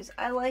stuff, because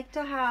I like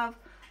to have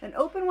an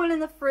open one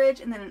in the fridge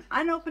and then an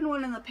unopened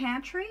one in the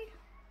pantry,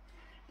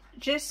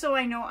 just so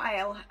I know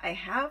I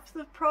have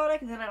the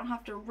product, and then I don't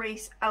have to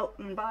race out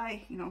and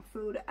buy, you know,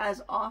 food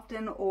as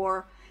often,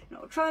 or, you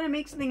know, try to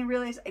make something and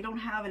realize I don't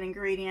have an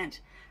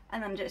ingredient,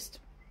 and then just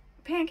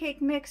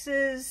pancake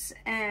mixes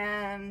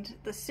and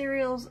the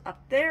cereals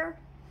up there.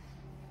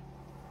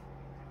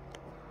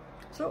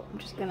 So I'm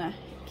just gonna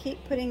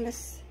keep putting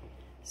this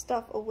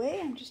stuff away.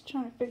 I'm just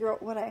trying to figure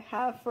out what I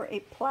have for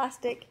a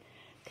plastic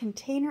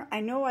container.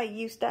 I know I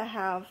used to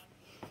have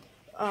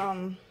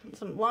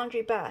some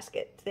laundry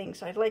basket things,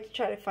 so I'd like to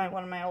try to find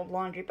one of my old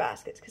laundry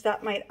baskets, because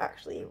that might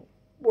actually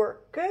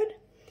work good.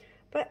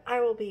 But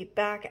I will be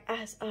back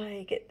as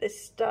I get this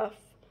stuff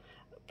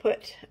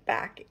put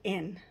back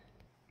in.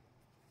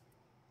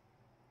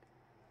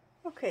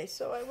 Okay,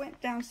 so I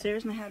went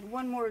downstairs and I had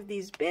one more of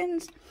these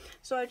bins,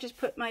 so I just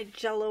put my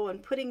Jell-O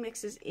and pudding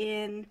mixes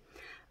in.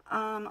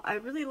 I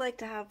really like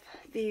to have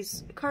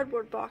these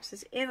cardboard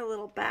boxes in a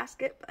little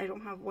basket, but I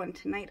don't have one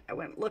tonight. I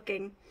went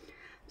looking.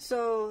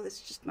 So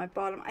this is just my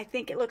bottom. I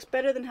think it looks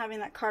better than having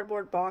that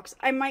cardboard box.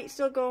 I might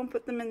still go and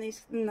put them in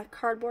the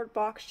cardboard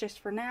box just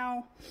for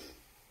now.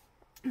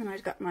 And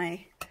I've got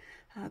my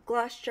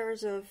glass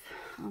jars of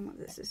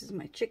this is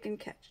my chicken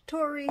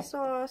cacciatore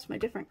sauce, my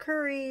different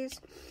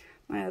curries,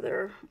 my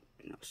other,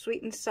 you know,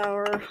 sweet and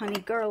sour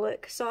honey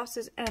garlic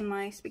sauces, and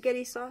my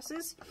spaghetti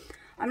sauces.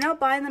 I'm now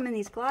buying them in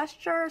these glass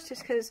jars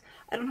just because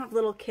I don't have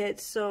little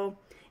kids. So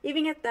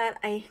even at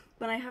that,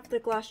 when I have the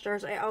glass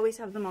jars, I always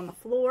have them on the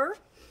floor.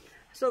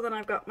 So then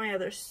I've got my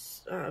other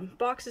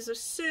boxes of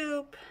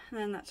soup, and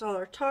then that's all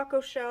our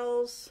taco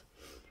shells,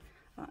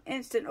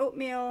 instant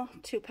oatmeal,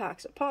 2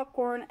 packs of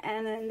popcorn,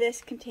 and then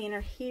this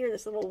container here,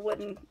 this little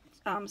wooden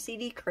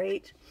CD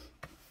crate.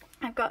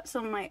 I've got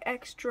some of my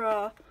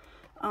extra,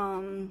 what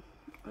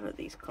are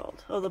these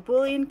called? Oh, the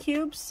bouillon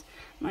cubes,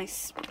 my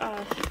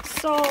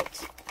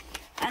salt,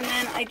 and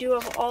then I do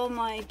have all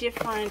my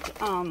different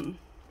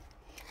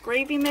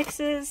gravy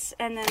mixes,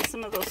 and then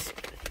some of those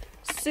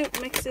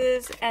soup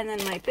mixes, and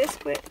then my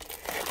biscuit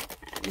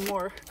and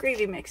more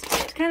gravy mixes.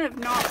 It's kind of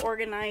not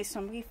organized, so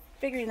I'm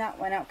figuring that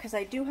one out, because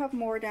I do have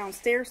more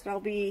downstairs, and I'll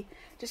be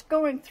just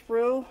going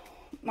through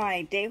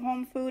my day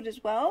home food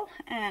as well,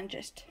 and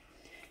just,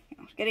 you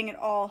know, getting it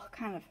all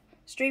kind of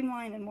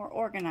streamlined and more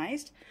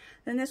organized.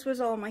 Then this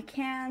was all my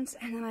cans,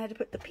 and then I had to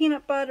put the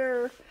peanut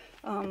butter,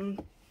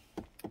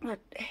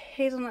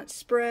 hazelnut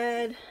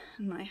spread,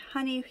 and my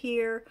honey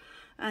here.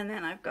 And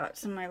then I've got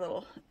some of my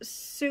little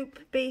soup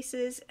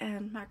bases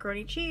and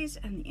macaroni cheese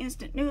and the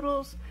instant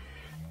noodles.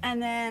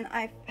 And then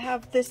I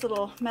have this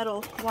little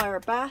metal wire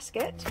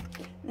basket,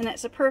 and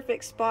it's a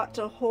perfect spot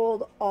to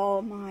hold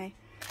all my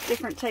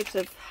different types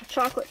of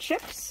chocolate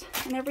chips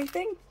and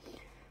everything.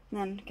 And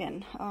then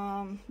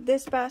again,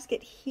 this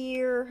basket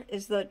here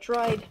is the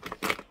dried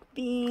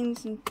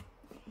beans and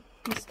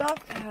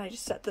stuff. And I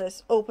just set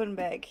this open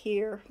bag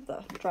here,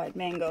 the dried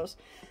mangoes.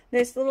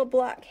 This little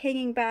black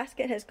hanging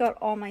basket has got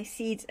all my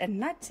seeds and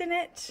nuts in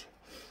it.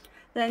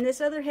 Then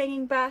this other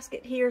hanging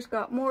basket here's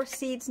got more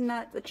seeds,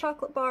 nut, the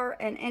chocolate bar,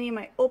 and any of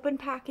my open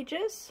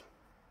packages.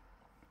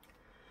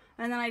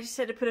 And then I just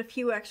had to put a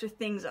few extra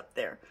things up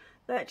there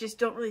that just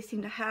don't really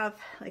seem to have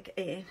like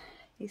a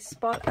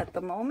spot at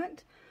the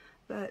moment.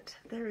 But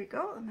there we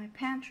go. And my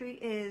pantry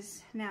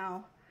is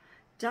now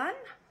done.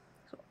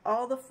 So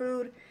all the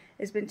food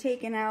has been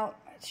taken out.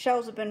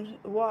 Shelves have been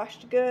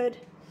washed good.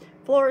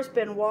 Floor's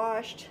been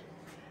washed.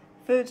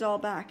 Food's all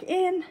back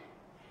in.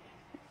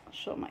 I'll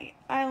show my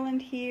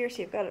island here.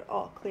 See, I've got it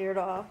all cleared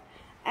off.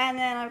 And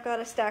then I've got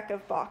a stack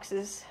of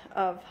boxes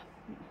of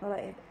that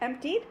I have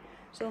emptied.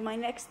 So my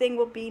next thing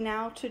will be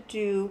now to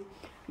do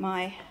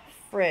my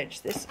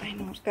fridge. This I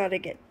know it's got to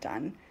get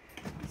done.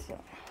 So,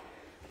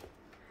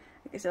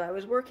 like I said, I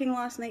was working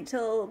last night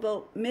till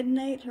about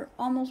midnight, or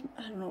almost,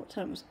 I don't know what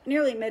time it was,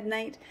 nearly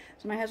midnight.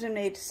 So my husband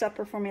made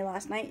supper for me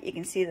last night. You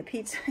can see the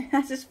pizza.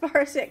 That's as far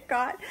as it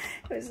got.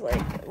 It was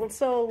like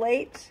so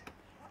late.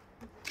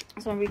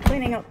 So I'll be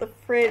cleaning out the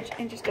fridge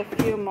in just a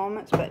few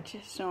moments, but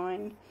just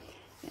showing,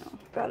 you know,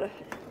 gotta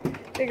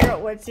figure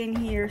out what's in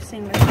here.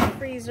 Same with the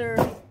freezer.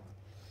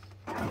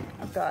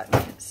 I've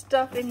got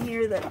stuff in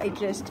here that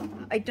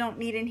I don't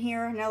need in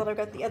here. Now that I've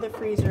got the other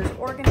freezers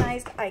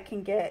organized, I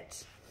can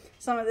get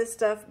some of this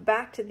stuff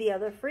back to the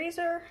other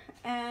freezer.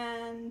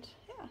 And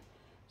yeah,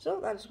 so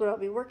that's what I'll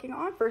be working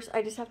on. First,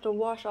 I just have to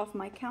wash off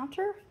my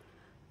counter,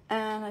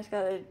 and I just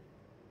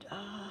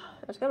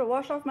gotta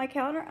wash off my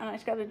counter, and I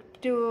just gotta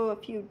do a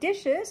few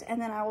dishes, and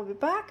then I will be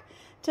back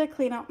to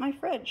clean out my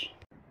fridge.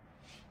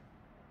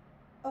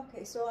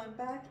 Okay, so I'm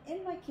back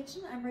in my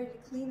kitchen. I'm ready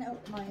to clean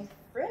out my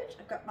fridge.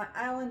 I've got my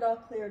island all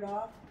cleared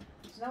off.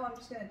 So now I'm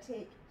just going to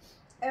take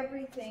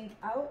everything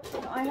out.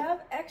 Now, I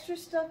have extra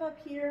stuff up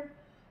here,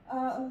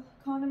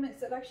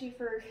 condiments that actually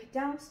for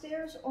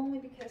downstairs, only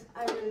because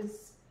I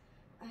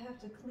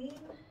have to clean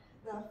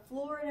the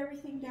floor and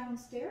everything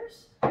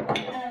downstairs. And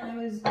I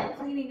was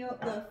cleaning out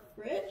the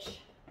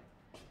fridge.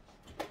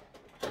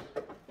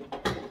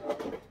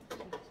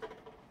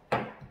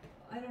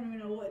 I don't even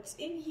know what's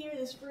in here.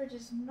 This fridge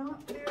is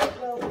not very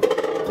well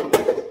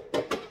organized.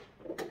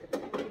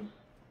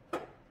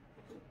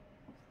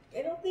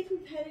 I don't think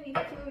we've had any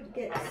food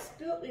get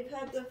spilled. We've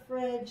had the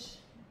fridge,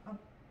 I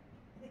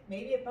think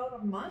maybe about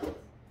a month.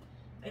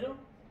 I don't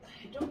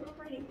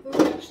remember any food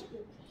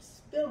actually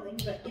spilling,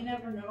 but you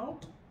never know.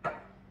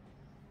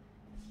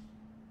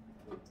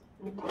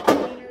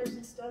 Containers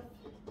and stuff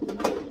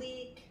might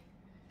leak.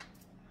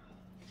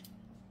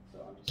 So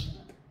I'm just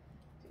gonna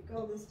take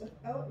all this stuff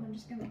out, and I'm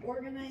just gonna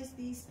organize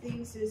these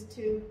things as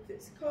to if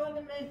it's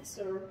condiments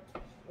or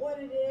what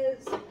it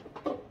is,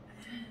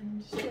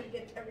 and just try to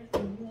get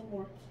everything a little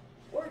more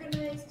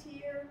organized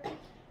here.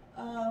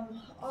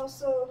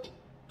 Also,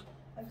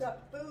 I've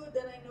got food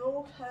that I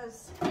know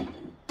has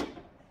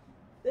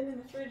been in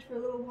the fridge for a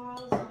little while,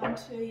 so I want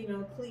to, you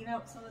know, clean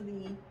out some of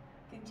the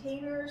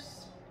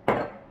containers,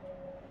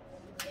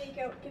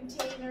 takeout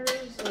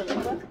containers or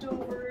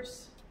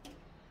leftovers.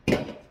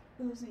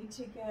 Those need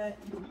to get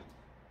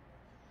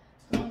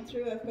gone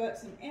through. I've got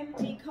some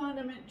empty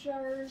condiment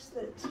jars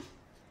that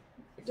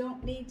I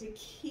don't need to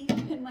keep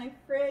in my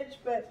fridge,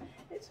 but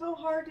it's so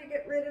hard to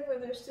get rid of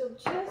when there's still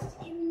just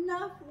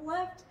enough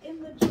left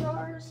in the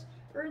jars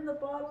or in the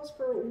bottles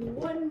for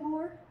one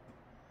more.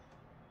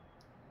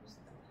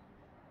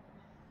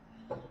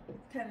 It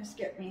kind of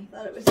scared me. I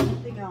thought it was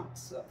something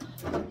else. So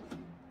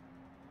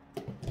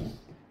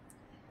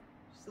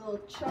just little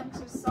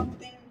chunks of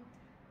something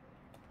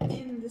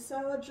in the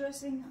salad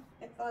dressing.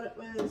 I thought it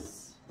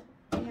was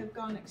may have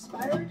gone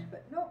expired,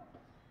 but nope.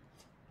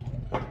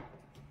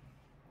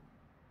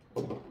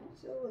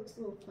 Still looks a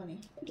little funny.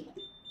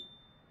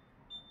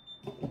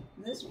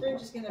 And this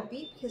fridge is going to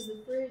beep because the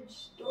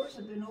fridge doors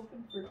have been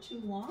open for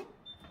too long.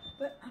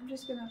 But I'm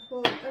just going to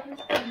pull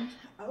everything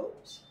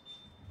out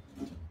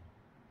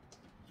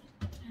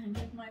and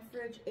give my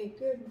fridge a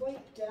good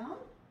wipe down.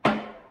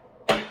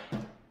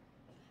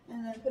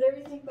 And then put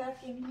everything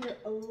back in here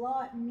a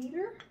lot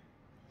neater.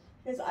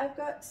 Because I've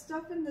got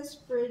stuff in this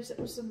fridge that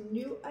were some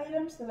new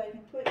items that I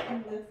can put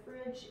in the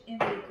fridge in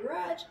the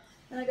garage.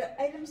 And I got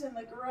items in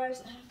the garage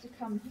that have to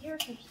come here,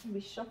 so I'm just going to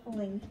be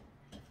shuffling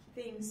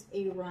things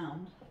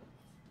around.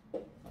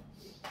 Oh,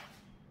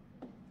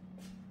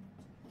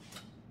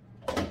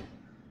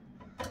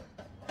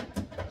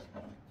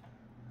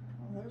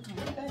 there's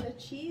my feta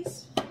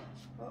cheese.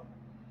 Oh,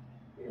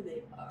 here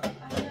they are.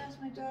 I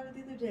asked my daughter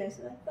the other day, I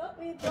said, I thought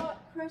we had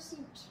got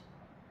crescent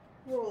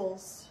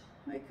rolls.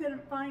 I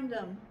couldn't find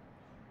them.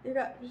 They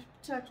got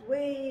tucked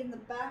way in the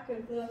back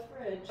of the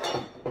fridge.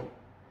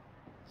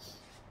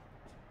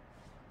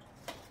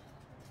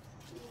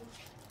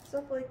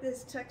 stuff like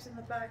this tucked in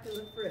the back of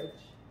the fridge.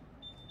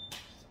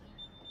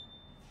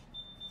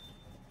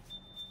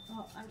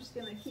 Well, I'm just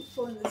gonna keep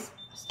pulling this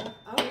stuff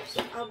out,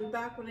 so I'll be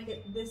back when I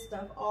get this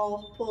stuff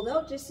all pulled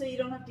out, just so you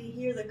don't have to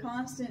hear the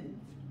constant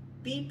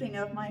beeping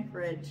of my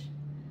fridge.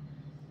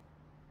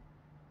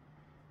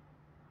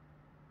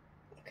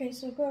 Okay,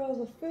 so I've got all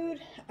the food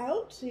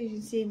out, so you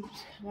can see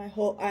my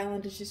whole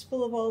island is just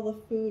full of all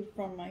the food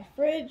from my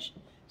fridge.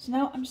 So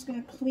now I'm just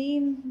gonna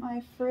clean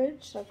my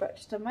fridge. So I've got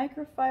just a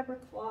microfiber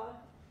cloth,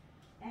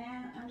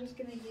 and I'm just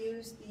gonna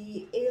use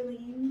the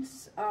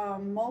Aleene's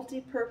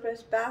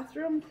multi-purpose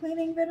bathroom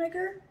cleaning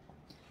vinegar.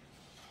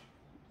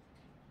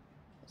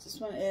 This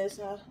one is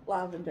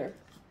lavender.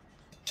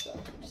 So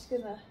I'm just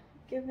gonna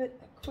give it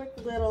a quick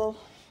little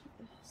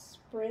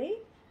spray.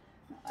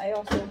 I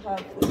also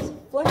have this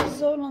flex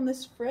zone on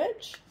this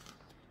fridge,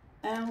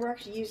 and we're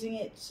actually using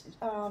it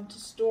to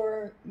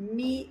store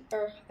meat,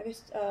 or I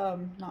guess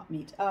not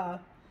meat,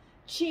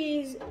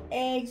 cheese,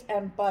 eggs,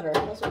 and butter.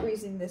 That's what we're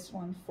using this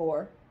one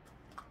for.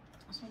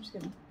 So I'm just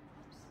gonna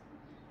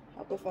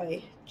help if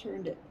I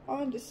turned it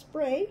on to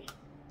spray.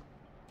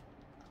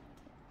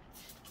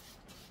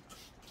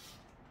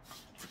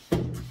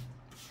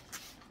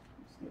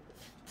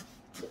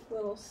 Quick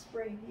little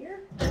spray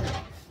here.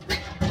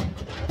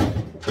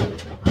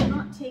 I'm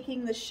not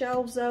taking the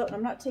shelves out,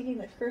 I'm not taking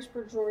the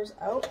crisper drawers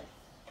out,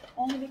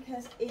 only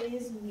because it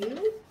is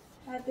new.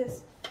 Had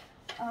this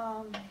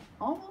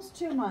almost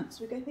 2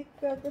 months. I think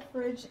we got the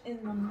fridge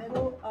in the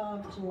middle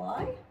of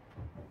July.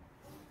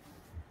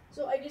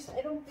 So I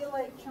don't feel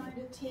like trying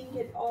to take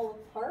it all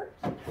apart.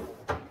 I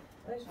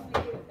just want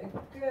to give it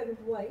a good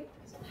wipe.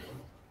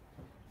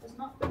 It has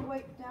not been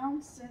wiped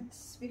down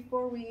since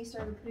before we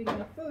started putting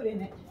the food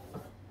in it.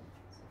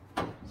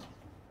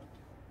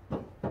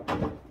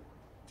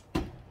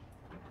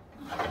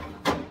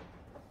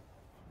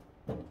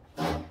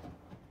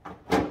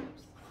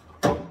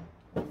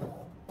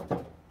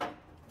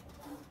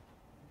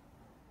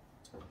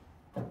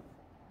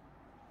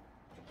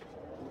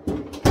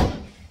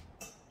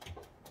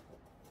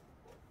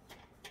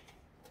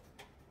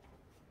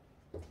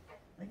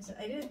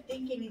 I didn't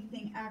think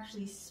anything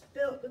actually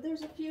spilled, but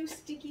there's a few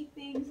sticky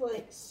things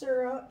like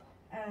syrup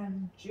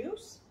and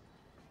juice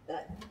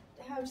that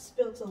have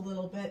spilt a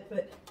little bit,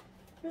 but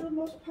for the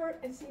most part,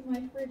 I see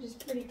my fridge is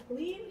pretty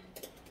clean.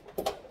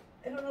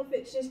 I don't know if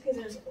it's just because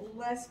there's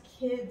less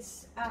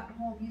kids at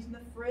home using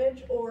the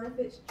fridge, or if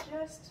it's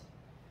just,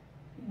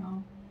 you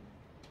know,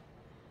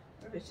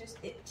 or if it's just,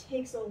 it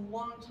takes a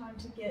long time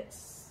to get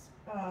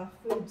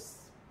food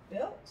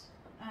spilt,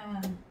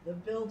 and the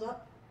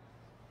build-up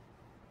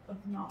of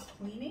not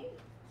cleaning.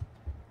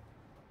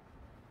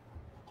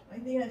 I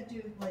think it has to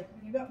do with, like,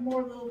 when you've got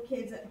more little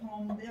kids at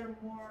home, they're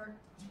more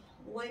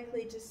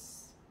likely to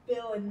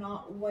spill and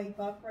not wipe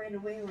up right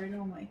away. Where I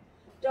know my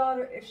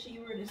daughter, if she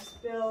were to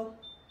spill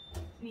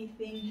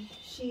anything,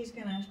 she's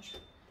gonna,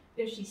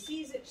 if she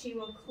sees it, she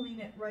will clean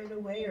it right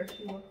away, or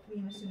she will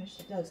clean as soon as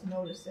she does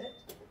notice it.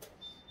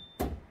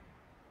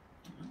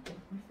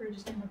 My fridge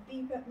is gonna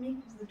beep at me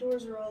because the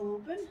doors are all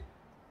open.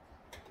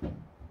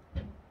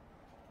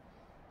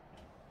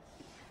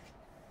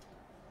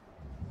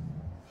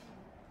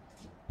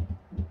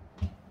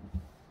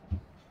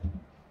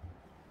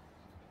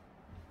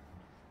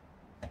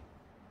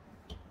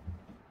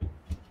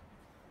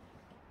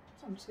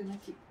 I'm just going to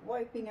keep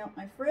wiping out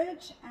my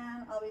fridge,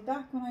 and I'll be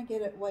back when I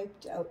get it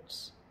wiped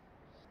out.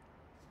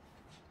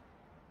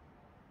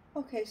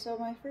 Okay, so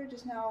my fridge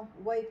is now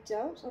wiped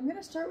out. So I'm going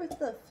to start with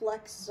the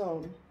flex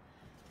zone,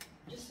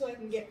 just so I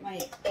can get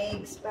my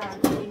eggs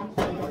back in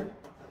here.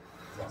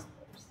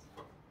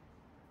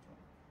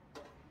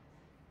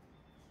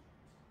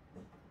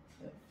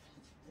 The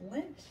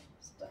lint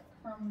stuck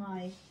from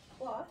my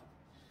cloth.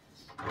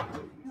 I'm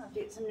going to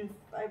get some new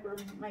fiber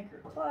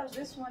microcloths.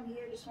 This one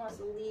here just wants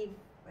to leave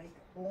like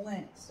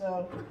lint,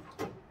 so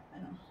I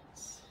know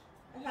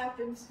it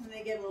happens when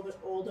they get a little bit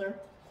older.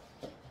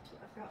 So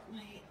I've got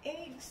my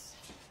eggs.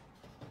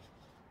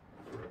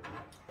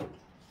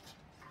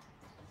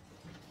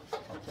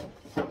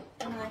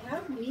 And I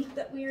have meat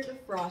that we are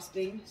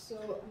defrosting, so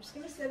I'm just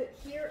going to set it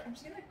here. I'm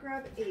just going to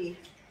grab a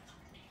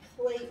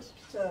plate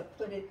to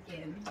put it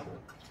in,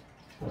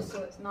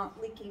 so it's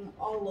not leaking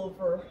all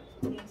over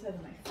the inside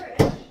of my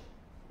fridge.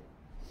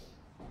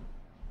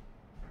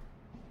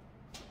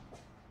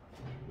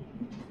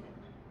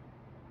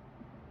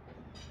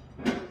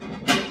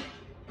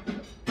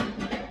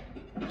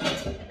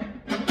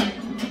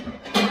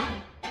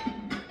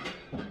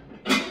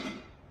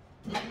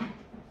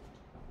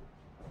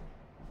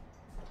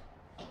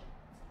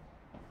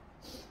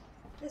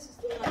 This is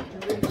the one I can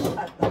reach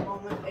at the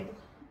moment. This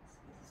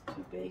is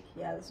too big.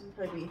 Yeah, this one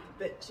probably be a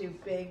bit too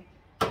big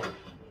to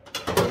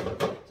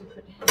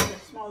put in a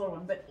smaller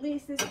one. But at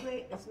least this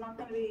way, it's not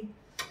going to be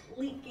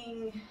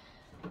leaking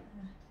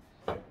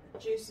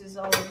juices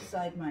all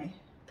inside my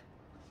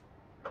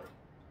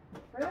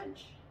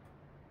fridge.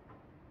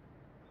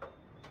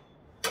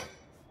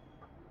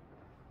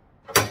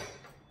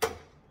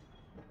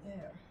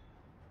 There.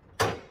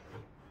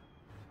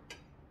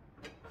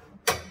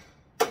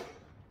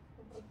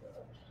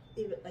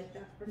 leave it like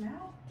that for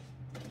now.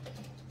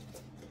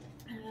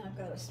 And I've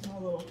got a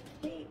small little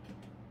cake,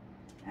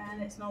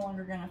 and it's no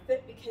longer gonna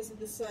fit because of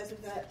the size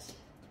of that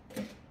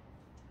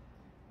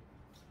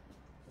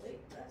plate.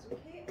 That's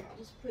okay. I'll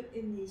just put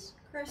in these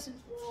crescent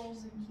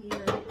rolls in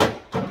here.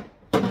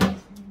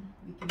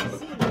 We can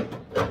see.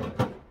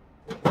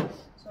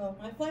 So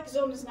my flex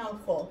zone is now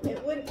full.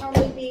 It wouldn't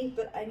normally be,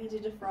 but I need to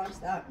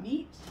defrost that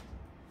meat.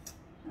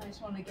 I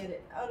just want to get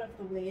it out of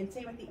the way. And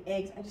same with the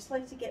eggs. I just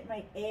like to get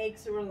my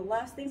eggs. They're one of the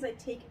last things I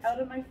take out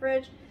of my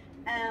fridge.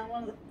 And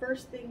one of the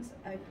first things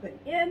I put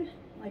in,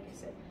 like I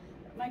said,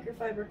 that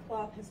microfiber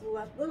cloth has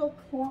left little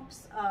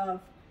clumps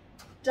of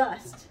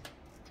dust.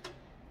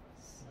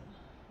 So,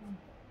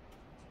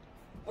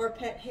 or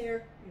pet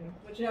hair, you know,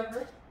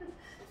 whichever.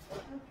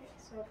 Okay,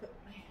 so I'll put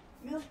my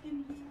milk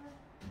in here.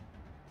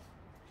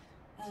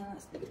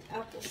 That's the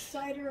apple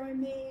cider I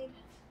made.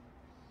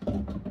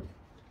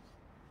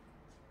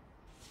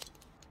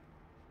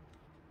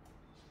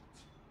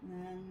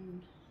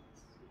 And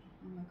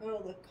I've got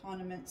all the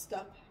condiment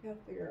stuff. I gotta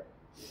figure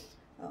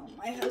out.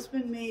 My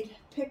husband made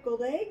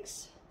pickled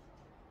eggs.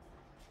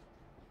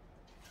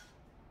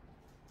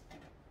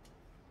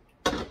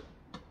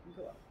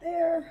 Go up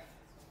there.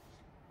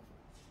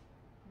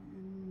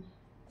 And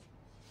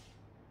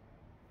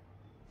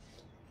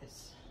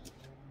this.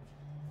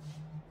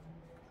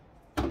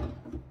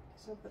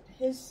 So I'll put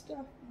his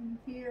stuff in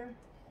here.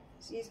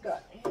 So he's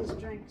got his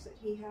drinks that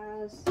he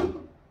has,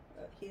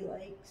 that he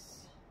likes.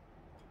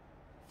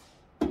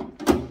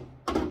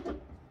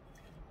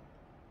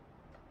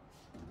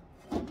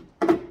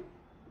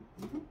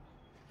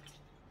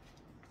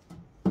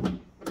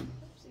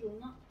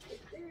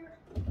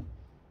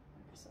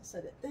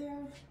 Set it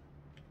there.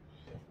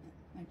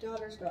 My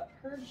daughter's got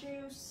her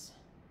juice.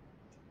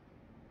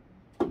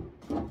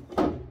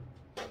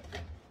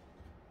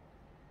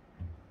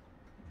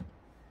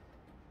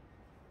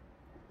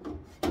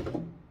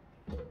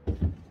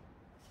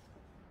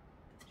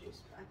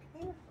 Juice back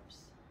there.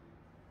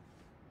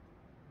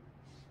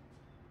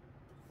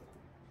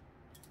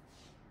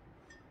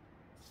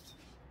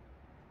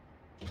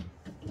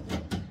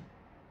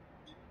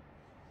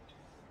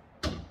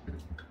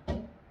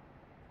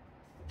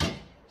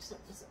 Set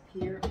this up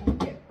here and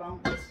get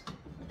bumped.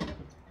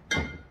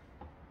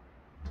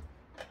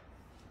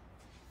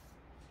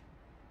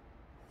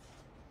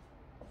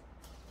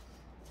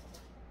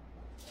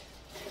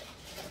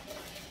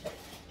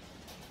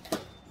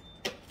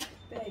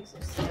 Bags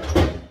are set.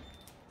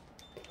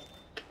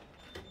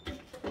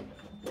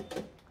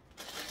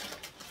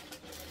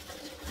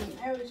 And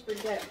I always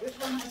forget which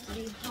one has to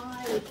be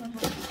high, which one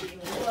has to be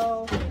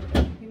low.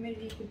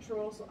 Humidity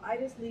control, so I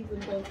just leave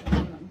them both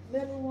on the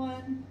middle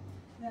one.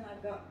 Then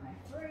I've got my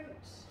fruit,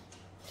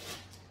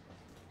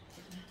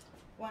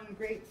 one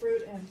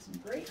grapefruit and some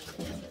grapes.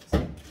 That's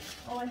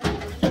all I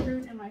have is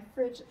fruit in my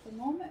fridge at the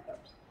moment.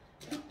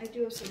 I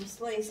do have some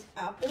sliced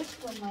apples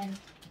from my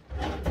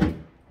tree.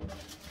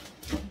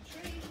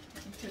 I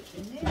put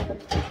in there.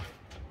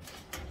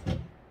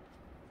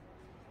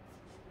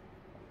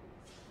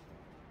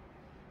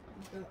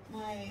 I've got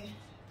my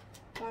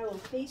pile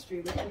of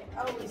pastry, which I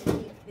always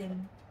keep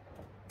in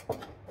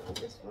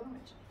this one.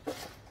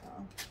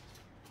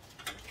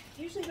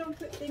 Usually don't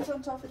put things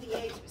on top of the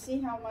eggs, but see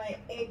how my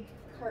egg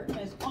carton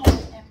is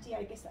almost empty.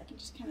 I guess I can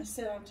just kind of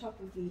sit on top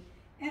of the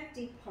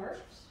empty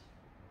part.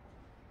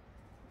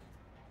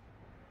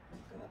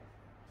 I've got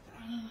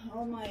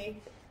all my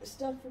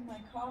stuff from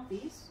my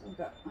coffees. I've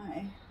got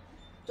my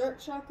dark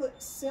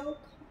chocolate silk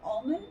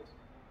almond.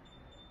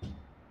 Okay,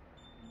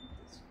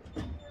 I'm just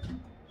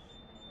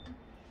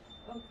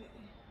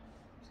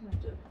going to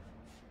have to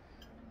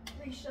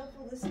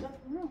reshuffle this stuff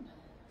around.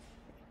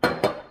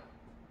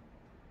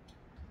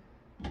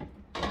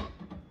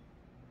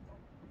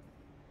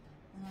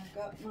 I've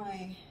got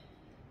my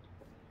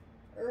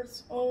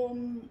Earth's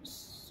Own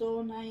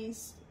So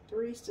Nice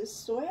Barista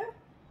Soya,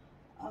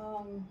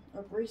 or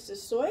Barista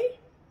Soy.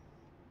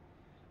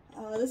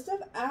 This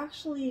stuff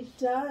actually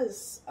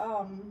does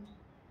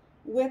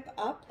whip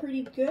up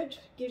pretty good.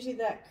 Gives you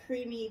that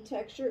creamy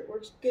texture. It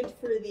works good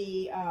for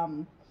the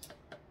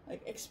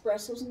like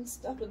espressos and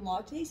stuff and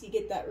lattes. You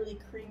get that really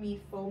creamy,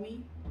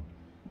 foamy.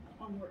 That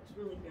one works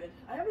really good.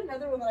 I have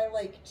another one that I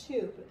like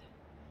too, but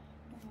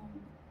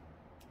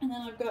and then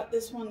I've got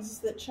this one. This is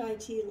the chai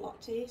tea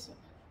latte. So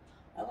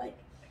I like.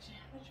 Actually,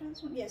 have I tried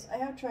this one? Yes, I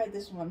have tried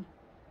this one.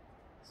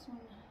 This one.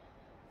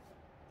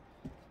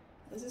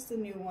 This is the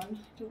new one.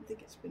 I don't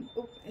think it's been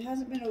open. It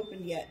hasn't been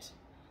opened yet.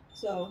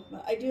 So,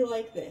 but I do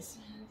like this.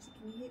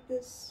 Can you heat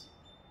this?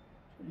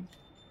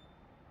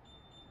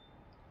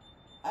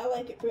 I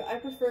like it, but I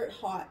prefer it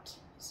hot.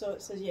 So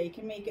it says, yeah, you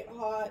can make it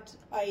hot,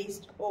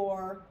 iced,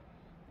 or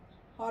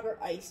hot or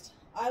iced.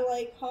 I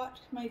like hot.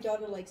 My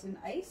daughter likes an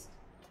iced.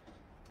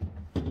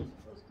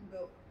 Those can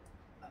go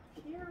up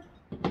here.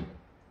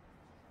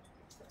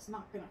 That's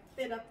not going to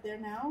fit up there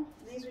now.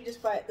 These we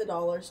just buy at the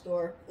dollar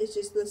store. It's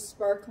just the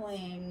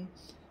sparkling.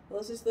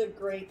 Well, this is the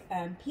grape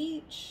and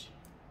peach.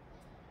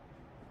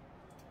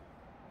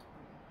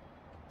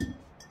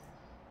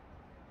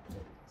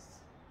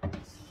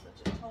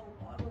 Such a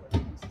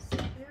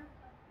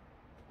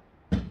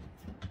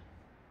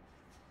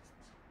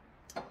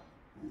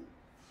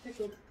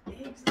the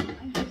eggs that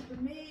my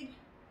husband made.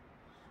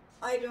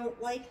 I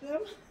don't like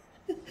them,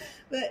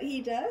 but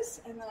he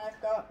does. And then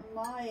I've got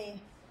my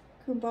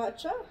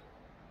kombucha.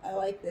 I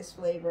like this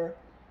flavor.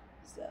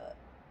 It's the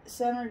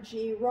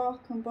Synergy Raw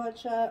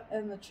Kombucha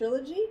and the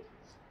Trilogy.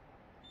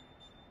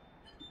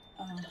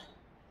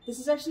 This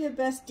is actually the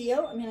best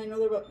deal. I mean, I know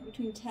they're about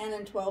between $10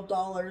 and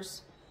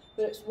 $12,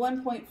 but it's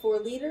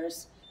 1.4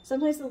 liters.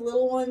 Sometimes the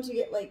little ones you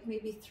get like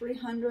maybe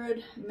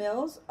 300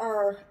 mils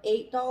are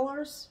 $8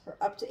 or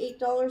up to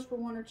 $8 for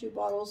 1 or 2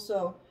 bottles.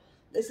 So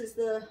this is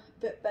the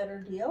bit better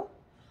deal.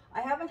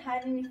 I haven't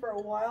had any for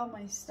a while.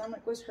 My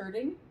stomach was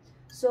hurting.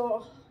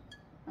 So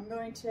I'm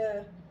going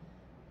to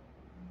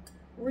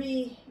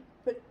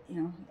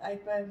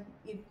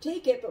you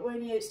take it, but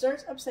when it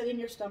starts upsetting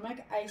your stomach,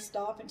 I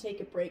stop and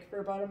take a break for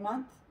about a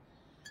month.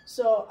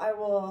 So I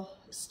will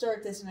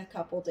start this in a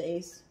couple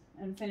days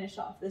and finish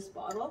off this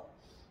bottle.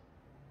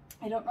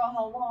 I don't know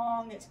how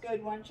long it's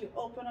good once you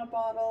open a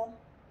bottle.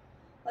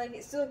 Like,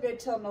 it's still good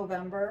till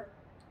November.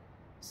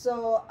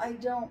 So I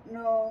don't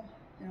know,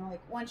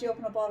 like once you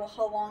open a bottle,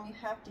 how long you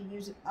have to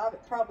use it.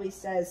 It probably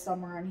says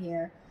somewhere in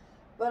here.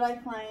 But I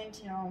find,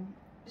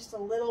 just a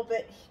little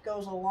bit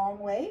goes a long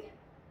way.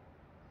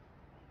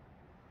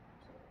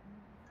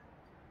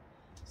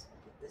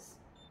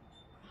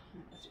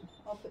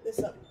 I'll put this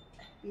up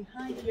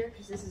behind here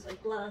because this is a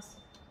glass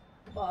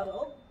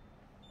bottle.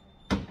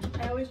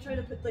 I always try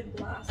to put the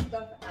glass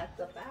stuff at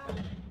the back.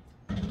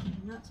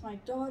 And that's my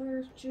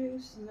daughter's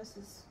juice, and this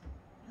is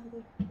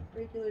other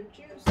regular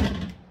juice.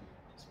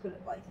 Just put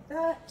it like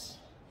that.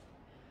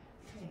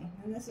 Okay,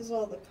 and this is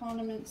all the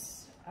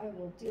condiments. I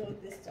will deal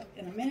with this stuff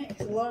in a minute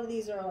because a lot of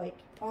these are like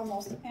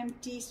almost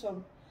empty. So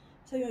I'm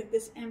telling you, like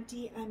this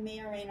empty, I may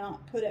or may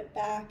not put it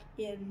back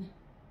in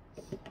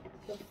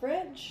the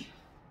fridge.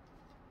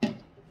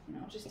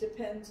 It just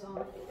depends on.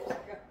 I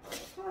got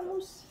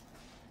avocados.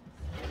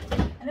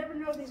 I never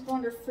know if these go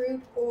under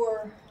fruit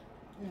or,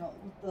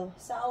 the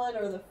salad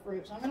or the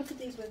fruit. So I'm going to put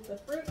these with the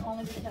fruit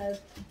only because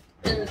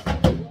there's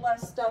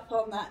less stuff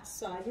on that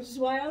side, which is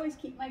why I always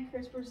keep my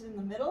crispers in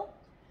the middle,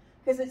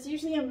 because it's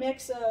usually a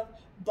mix of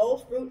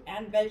both fruit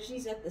and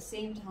veggies at the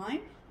same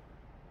time.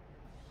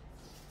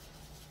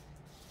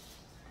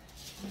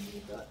 And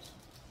we've got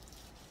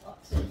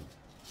lots of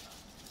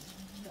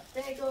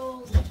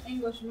bagels,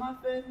 English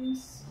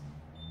muffins.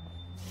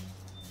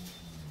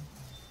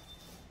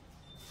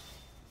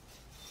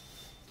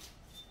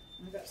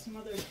 I've got some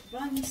other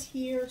buns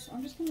here, so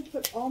I'm just going to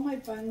put all my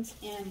buns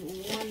in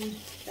one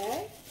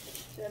bag.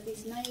 So I have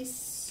these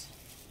nice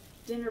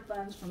dinner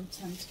buns from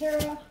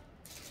Pantry,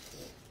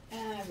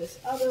 and I have this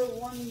other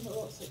one,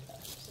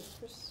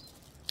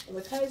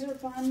 the Kaiser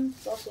bun,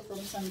 it's also from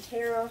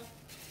Pantry. And I'll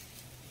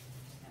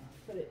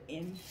put it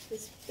in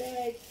this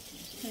bag.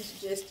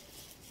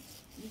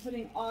 I'm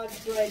putting odd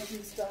breads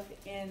and stuff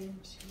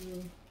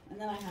into, and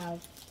then I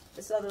have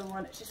this other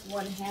one, it's just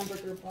one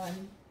hamburger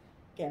bun.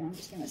 Again, I'm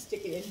just going to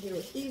stick it in here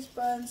with these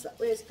buns. That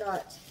way it's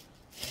got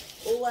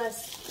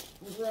less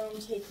room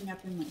taking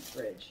up in my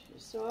fridge.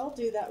 So I'll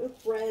do that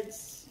with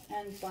breads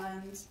and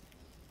buns.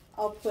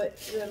 I'll put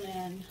them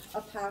in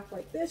a pack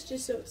like this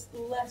just so it's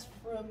less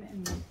room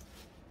in the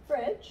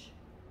fridge.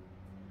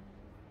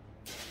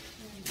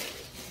 And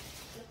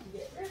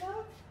get rid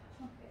of.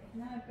 Okay,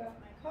 now I've got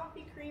my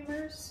coffee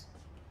creamers.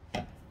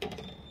 So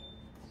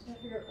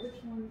I figure out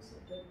which ones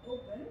have been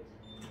opened.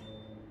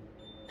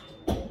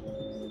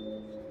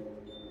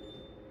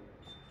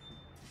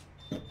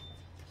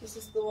 This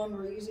is the one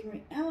we're using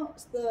right now.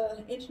 It's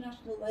the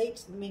International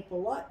Delight, the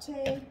Maple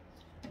Latte.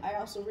 I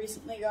also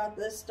recently got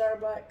the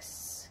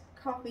Starbucks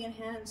Coffee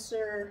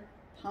Enhancer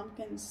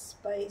Pumpkin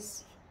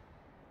Spice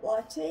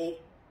Latte.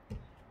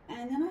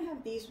 And then I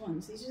have these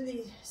ones. These are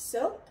the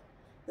Silk.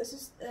 This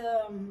is,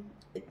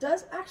 it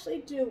does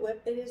actually do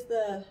whip. It is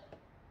the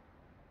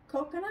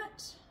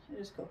coconut. It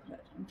is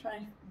coconut. I'm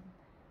trying.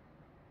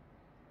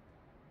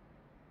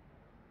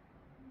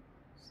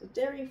 So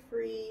dairy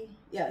free.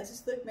 Yeah, this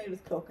is made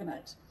with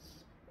coconut.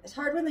 It's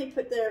hard when they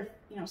put their,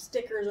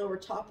 stickers over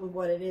top of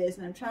what it is,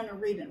 and I'm trying to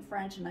read it in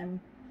French, and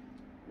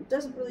it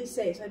doesn't really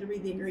say, so I had to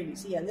read the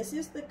ingredients. So yeah, this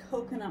is the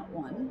coconut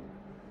one.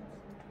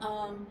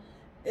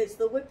 It's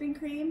the whipping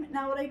cream.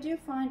 Now what I do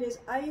find is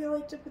I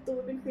like to put the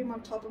whipping cream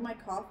on top of my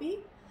coffee.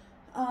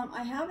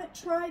 I haven't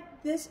tried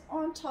this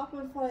on top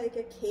of like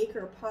a cake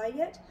or a pie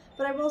yet,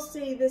 but I will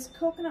say this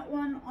coconut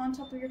one on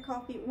top of your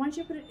coffee, once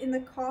you put it in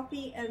the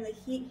coffee and the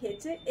heat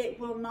hits it, it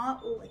will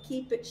not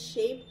keep its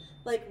shape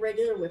like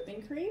regular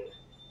whipping cream,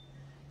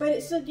 but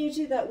it still gives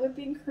you that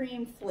whipping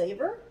cream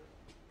flavor.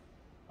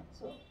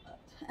 So,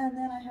 and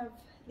then I have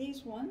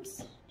these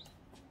ones.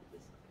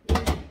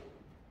 Doesn't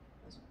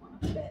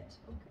want to fit.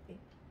 Okay.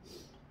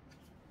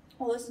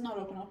 Well, this is not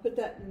open. I'll put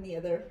that in the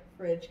other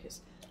fridge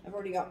because I've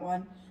already got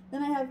one.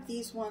 Then I have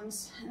these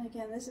ones, and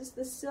again, this is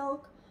the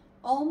Silk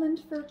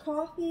Almond for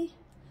coffee,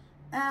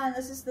 and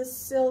this is the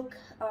Silk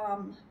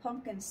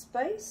Pumpkin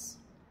Spice,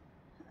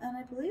 and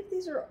I believe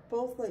these are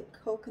both like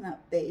coconut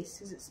based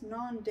because it's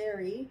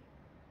non-dairy.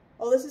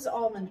 Oh, this is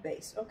almond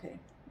based. Okay,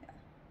 yeah.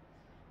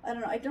 I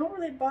don't know, I don't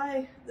really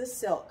buy the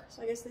silk,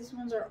 so I guess these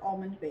ones are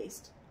almond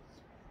based.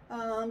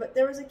 But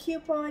there was a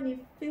coupon, you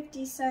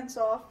 50 cents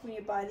off when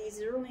you buy these.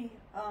 They're only,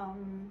 I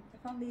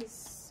found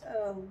these,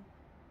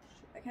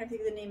 I can't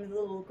think of the name of the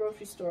little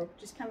grocery store,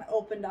 just kind of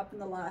opened up in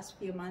the last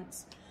few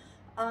months.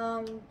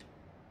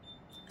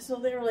 So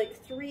they were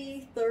like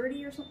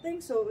 $3.30 or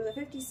something, so it was a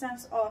 50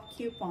 cents off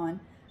coupon.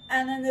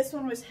 And then this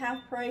one was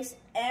half price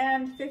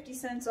and 50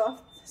 cents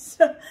off.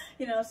 So,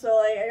 you know, so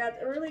like I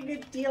got a really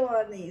good deal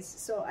on these.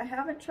 So I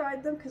haven't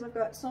tried them because I've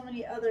got so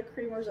many other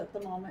creamers at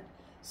the moment.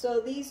 So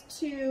these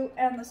two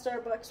and the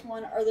Starbucks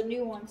one are the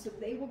new ones, so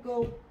they will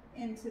go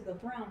into the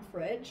brown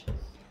fridge.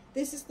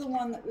 This is the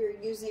one that we're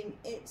using.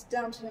 It's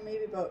down to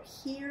maybe about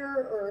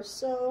here or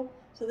so.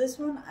 So this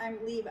one I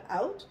leave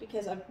out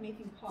because I'm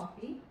making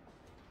coffee.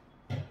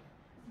 I'm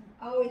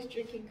always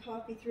drinking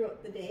coffee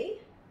throughout the day.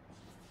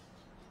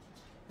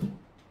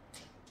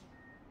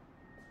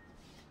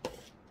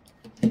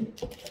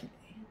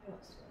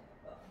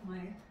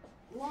 My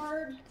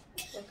lard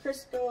or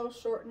Crisco,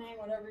 shortening,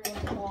 whatever you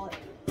want to call it.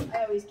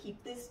 I always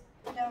keep this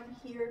down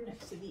here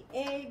next to the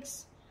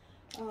eggs.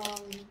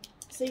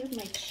 Same with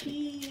my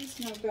cheese.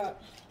 Now I've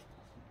got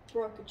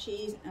Barocca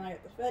cheese and I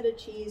got the feta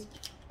cheese,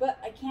 but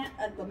I can't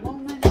at the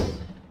moment. Why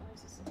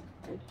is this so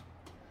good?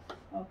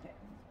 Okay,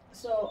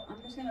 so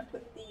I'm just gonna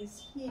put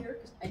these here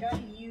because I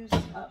gotta use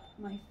up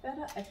my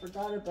feta. I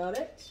forgot about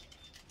it.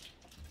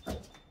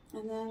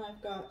 And then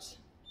I've got,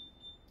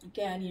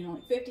 again, you know,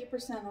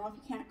 50% off.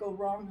 You can't go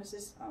wrong. This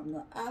is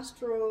the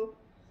Astro.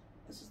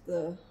 This is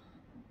the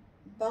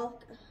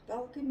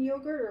Balkan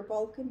yogurt or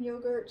Balkan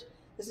yogurt.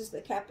 This is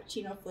the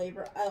cappuccino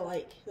flavor. I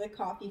like the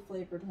coffee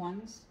flavored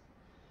ones.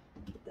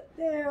 Put that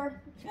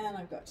there. And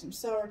I've got some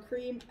sour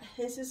cream.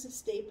 This is a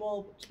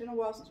staple. It's been a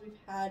while since we've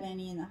had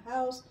any in the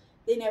house.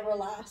 They never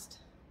last.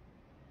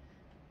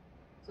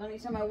 So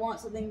anytime I want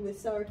something with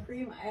sour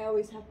cream, I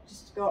always have to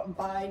just go out and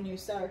buy new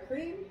sour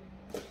cream.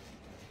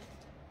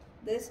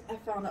 This I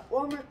found at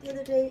Walmart the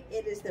other day.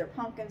 It is their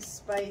pumpkin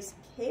spice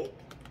cake.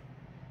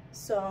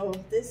 So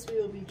this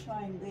we will be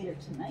trying later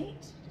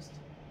tonight. Just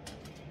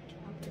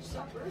after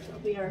supper. It'll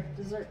be our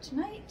dessert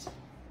tonight.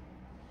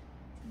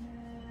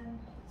 And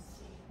let's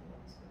see what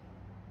else.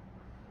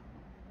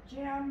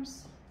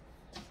 Jams.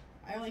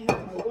 I only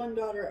have my one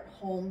daughter at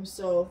home,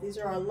 so these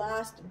are our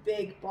last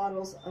big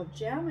bottles of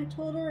jam. I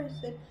told her,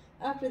 I said,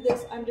 after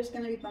this, I'm just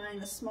going to be buying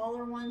the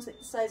smaller ones, like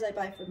the size I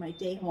buy for my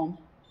day home.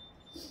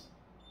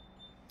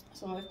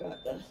 So I've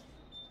got the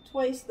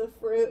twice the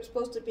fruit. It's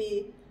supposed to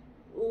be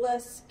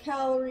less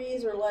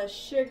calories or less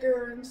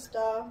sugar and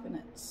stuff, and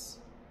it's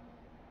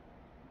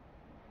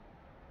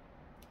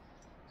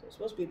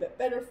supposed to be a bit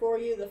better for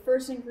you. The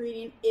first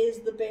ingredient is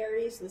the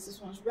berries. This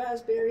one's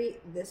raspberry.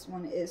 This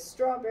one is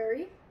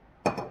strawberry.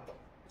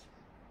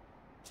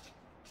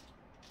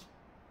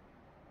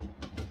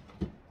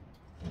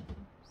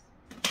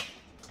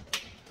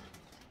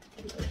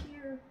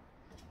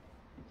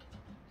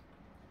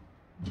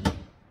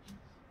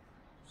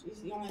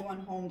 She's the only one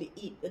home to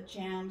eat the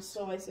jam,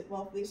 so I said,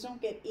 well, if these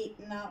don't get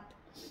eaten up,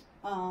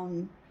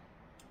 I'll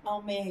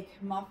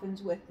make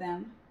muffins with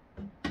them.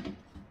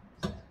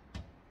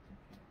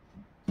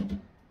 And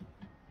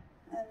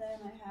then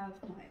I have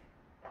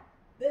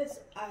this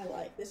I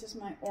like. This is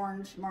my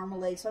orange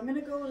marmalade. So I'm going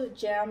to go to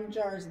jam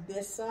jars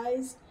this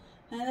size.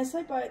 And this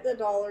I buy at the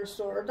dollar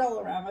store,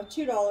 Dollarama,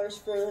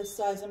 $2 for this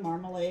size of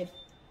marmalade.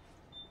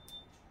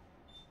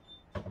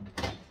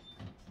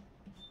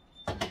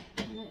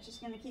 And it's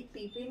just going to keep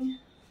beeping.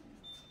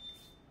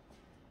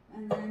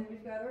 And then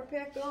we've got our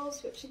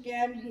pickles, which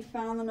again, he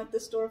found them at the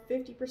store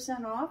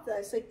 50% off.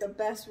 That's like the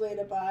best way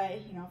to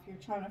buy, you know, if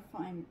you're trying to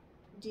find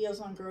deals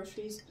on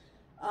groceries.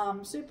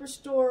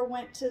 Superstore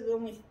went to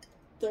only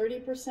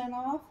 30%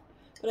 off,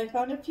 but I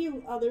found a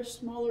few other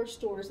smaller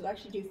stores that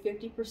actually do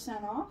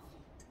 50% off.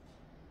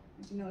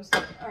 As you notice,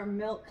 our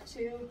milk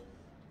too.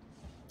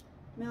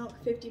 Milk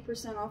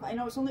 50% off. I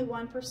know it's only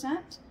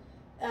 1%.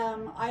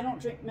 I don't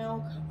drink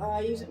milk.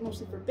 I use it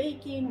mostly for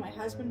baking. My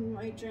husband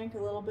might drink a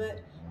little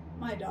bit.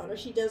 My daughter,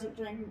 she doesn't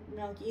drink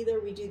milk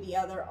either. We do the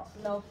other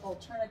milk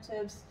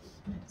alternatives.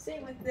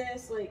 Same with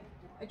this. Like,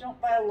 I don't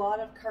buy a lot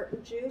of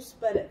carton juice,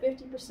 but at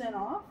 50%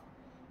 off,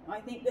 I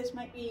think this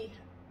might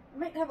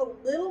have a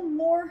little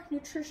more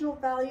nutritional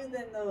value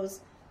than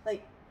those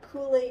like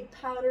Kool-Aid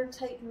powder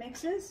type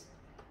mixes.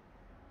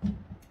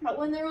 But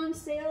when they're on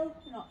sale,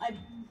 you know, I'm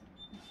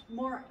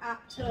more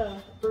apt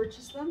to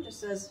purchase them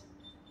just as,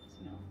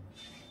 you know.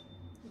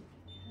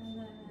 And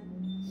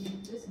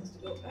then this has to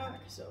go back.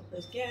 So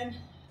again,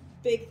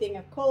 big thing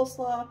of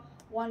coleslaw,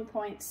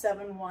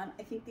 1.71.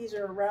 I think these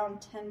are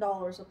around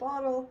 $10 a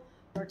bottle,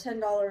 or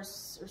 $10 or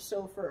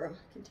so for a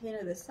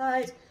container this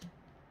size.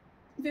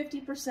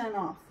 50%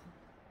 off.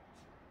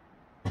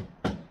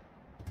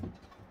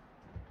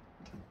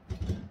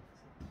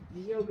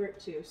 The yogurt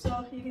too.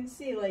 So you can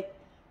see, like,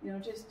 you know,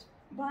 just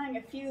buying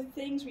a few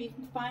things where you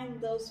can find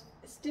those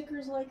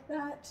stickers like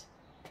that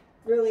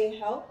really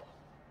help.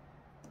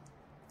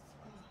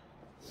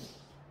 Okay,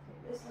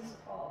 this is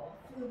all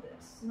food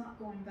that's not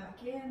going back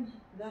in.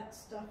 That's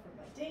stuff for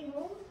my day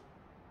home.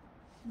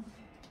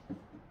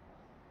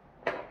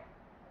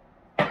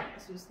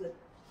 This was the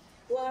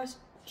last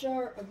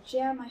jar of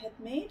jam I had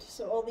made,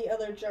 so all the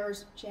other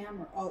jars of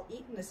jam are all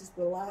eaten. This is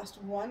the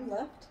last one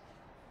left.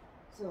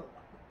 So I'll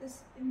put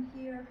this in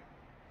here.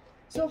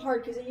 So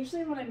hard because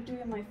usually when I'm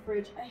doing my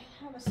fridge, I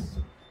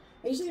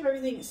usually have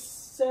everything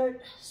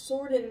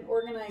sorted and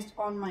organized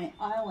on my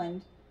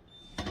island.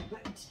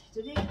 But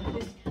today I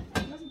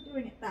wasn't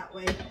doing it that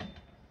way. So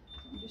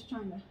I'm just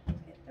trying to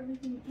get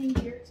everything in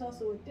here. It's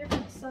also a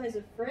different size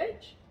of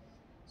fridge.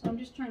 So I'm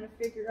just trying to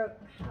figure out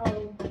how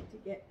to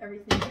get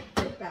everything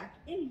to fit back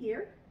in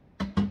here.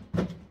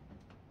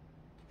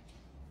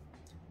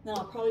 Then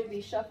I'll probably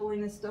be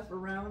shuffling this stuff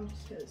around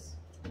because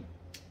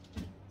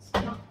it's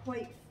not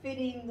quite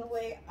fitting the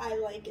way I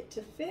like it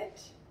to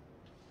fit.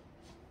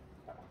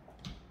 But,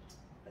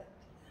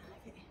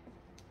 okay.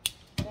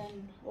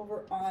 Then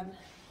over on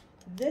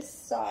this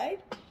side,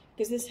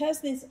 because this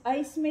has this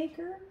ice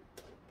maker,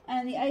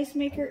 and the ice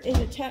maker is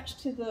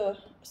attached to the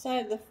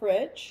side of the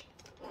fridge.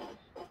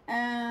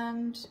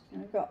 And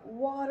I've got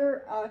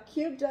water,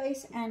 cubed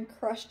ice, and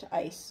crushed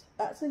ice.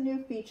 That's a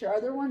new feature.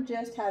 Other one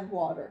just had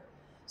water.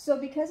 So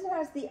because it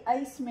has the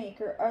ice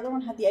maker, other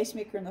one had the ice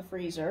maker in the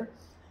freezer,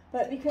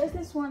 but because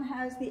this one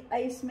has the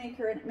ice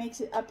maker and it makes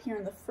it up here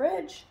in the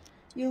fridge,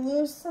 you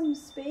lose some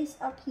space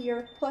up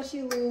here, plus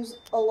you lose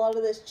a lot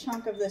of this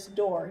chunk of this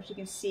door. As you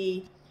can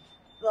see,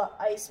 the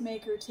ice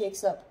maker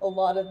takes up a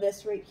lot of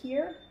this right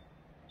here.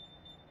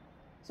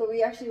 So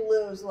we actually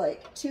lose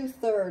like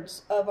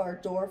 2/3 of our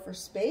door for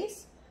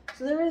space.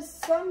 So there is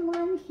some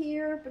room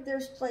here, but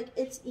there's like,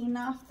 it's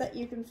enough that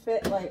you can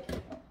fit like,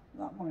 oh,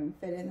 that won't even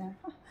fit in there.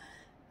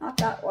 Not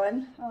that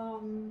one.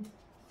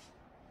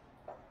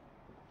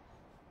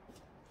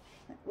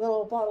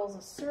 Little bottles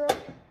of syrup.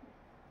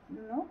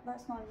 No,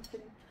 that's not even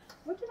fitting.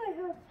 What did I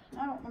have?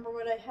 I don't remember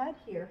what I had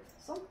here.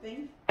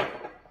 Something.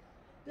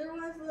 There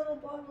was little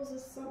bottles of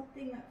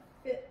something that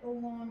fit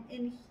along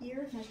in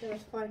here. I gotta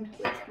find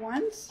which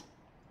ones.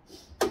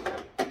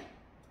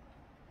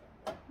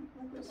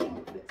 Liquid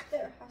smoke fits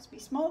there. Has to be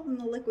smaller than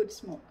the liquid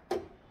smoke.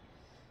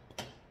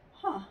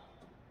 Huh.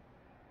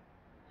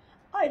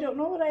 I don't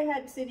know what I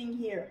had sitting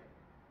here.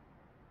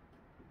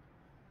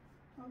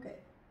 Okay.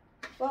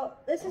 Well,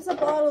 this is a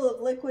bottle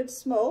of liquid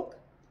smoke,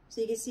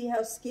 so you can see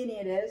how skinny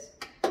it is.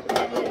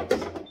 And it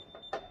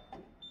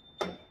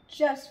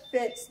just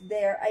fits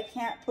there. I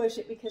can't push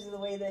it because of the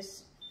way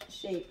this is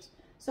shaped.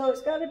 So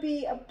it's got to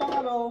be a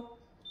bottle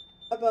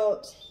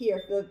about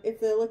here, if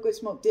the liquid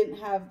smoke didn't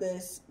have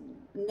this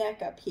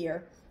neck up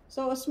here.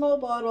 So a small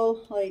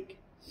bottle, like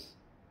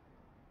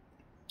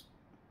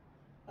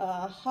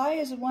high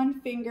as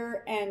 1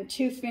 finger and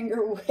 2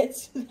 finger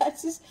width.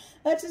 That's just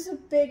as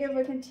big of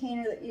a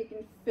container that you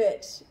can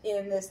fit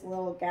in this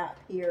little gap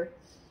here.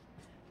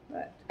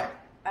 But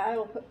I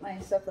will put my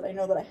stuff that I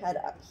know that I had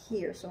up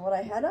here. So what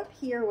I had up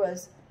here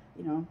was,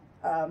 you know,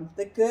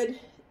 the good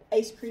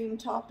ice cream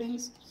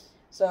toppings.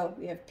 So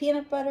we have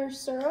peanut butter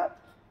syrup,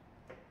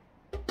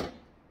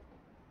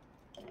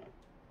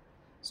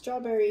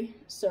 strawberry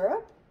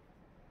syrup,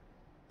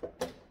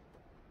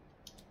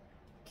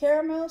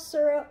 caramel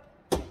syrup,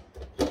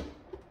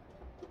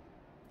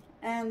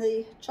 and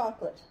the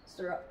chocolate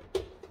syrup.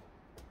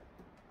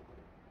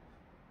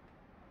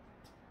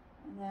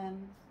 And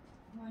then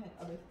I had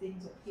other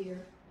things up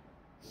here.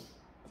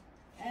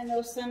 And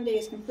those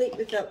sundaes complete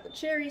without the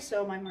cherries,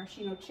 so my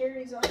maraschino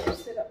cherries also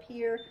sit up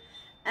here.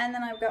 And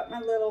then I've got my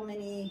little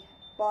mini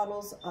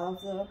bottles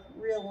of the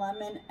real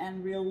lemon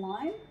and real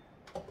lime.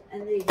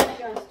 And they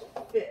just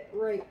fit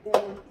right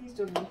there. These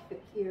don't even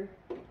fit here.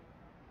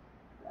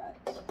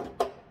 But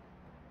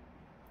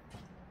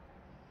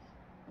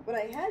what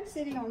I had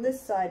sitting on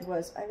this side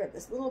was, I got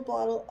this little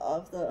bottle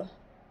of the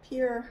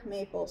pure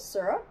maple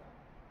syrup.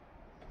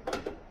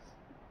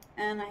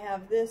 And I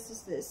have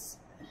this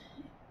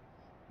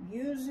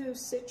yuzu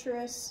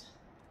citrus.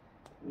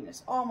 I mean,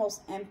 it's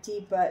almost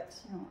empty, but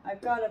you know,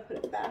 I've got to put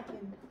it back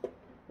in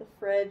the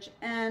fridge.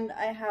 And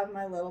I have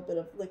my little bit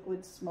of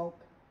liquid smoke.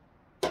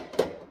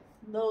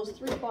 Those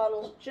 3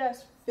 bottles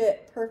just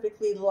fit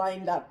perfectly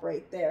lined up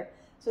right there.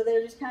 So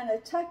they're just kind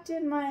of tucked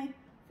in my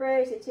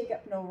fridge. They take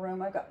up no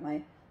room. I've got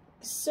my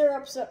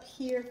syrups up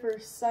here for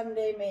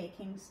Sunday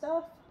making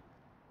stuff.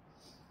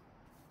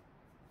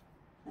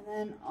 And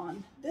then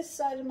on this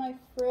side of my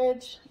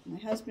fridge, my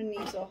husband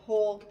needs a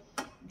whole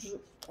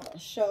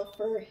shelf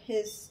for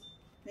his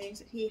things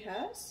that he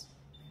has.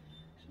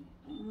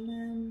 And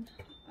then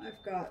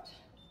I've got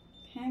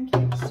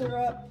pancake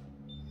syrup,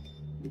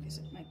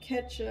 my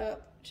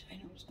ketchup, which I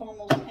know is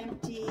almost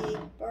empty,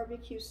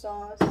 barbecue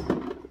sauce,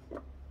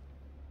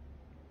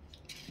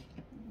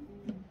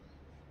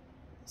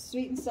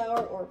 sweet and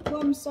sour or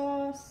plum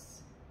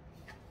sauce,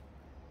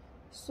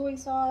 soy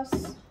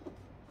sauce.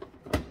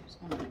 Just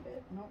going a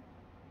bit, nope.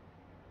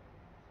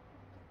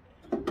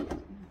 I'm gonna have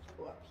to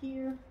go up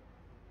here.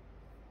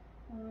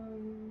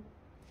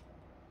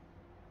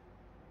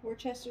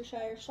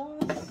 Worcestershire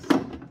sauce.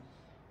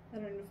 I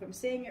don't know if I'm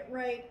saying it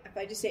right. If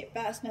I just say it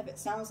fast enough, it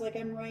sounds like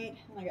I'm right.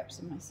 And I got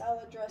some of my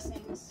salad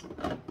dressings.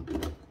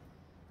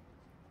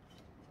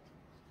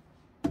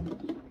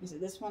 because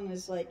this one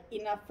is like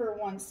enough for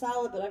one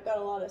salad, but I've got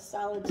a lot of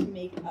salad to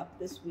make up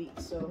this week,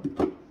 so.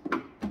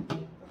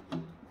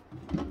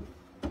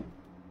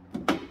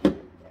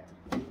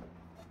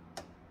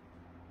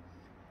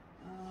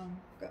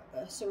 Got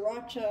the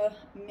sriracha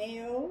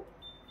mayo.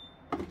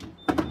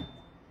 And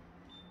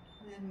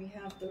then we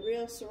have the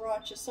real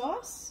sriracha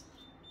sauce.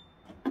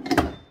 And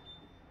then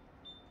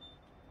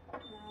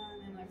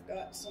I've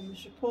got some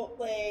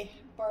chipotle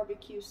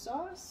barbecue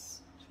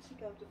sauce. I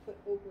think I'll have to put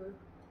over,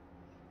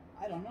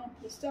 I don't know,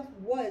 this stuff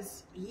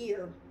was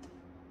here.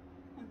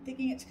 I'm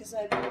thinking it's because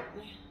I don't know,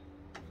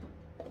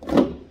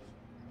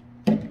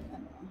 I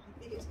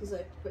think it's because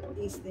I put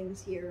these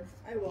things here.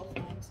 I will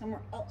find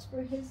somewhere else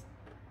for his.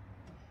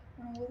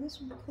 Will this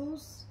one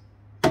close?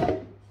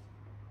 Okay,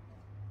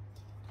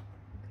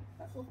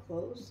 that will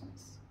close.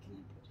 Can I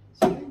put his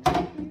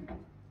drinks in here?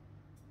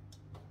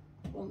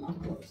 Will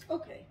not close.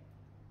 Okay.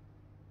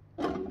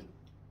 Okay,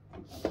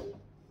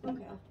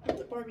 I'll put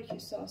the barbecue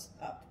sauce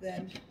up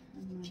then.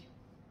 And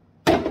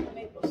my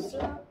maple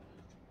syrup.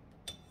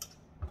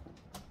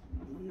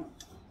 No,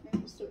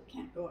 maple syrup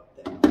can't go up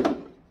there.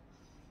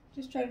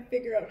 Just trying to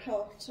figure out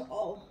how to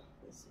all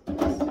this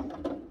is.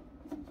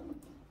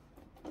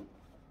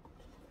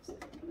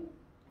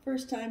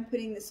 First time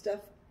putting this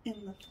stuff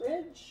in the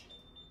fridge.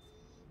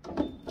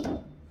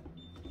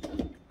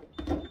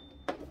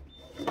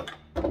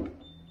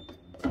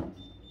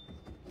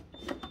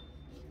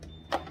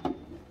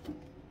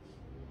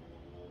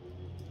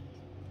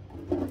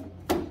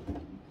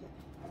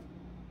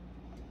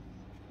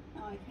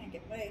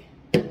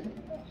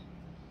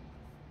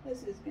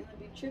 This is going to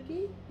be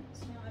tricky.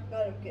 So now I've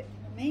got to get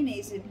the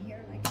mayonnaise in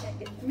here, and I can't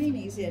get the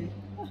mayonnaise in.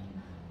 Will it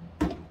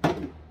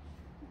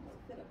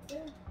fit up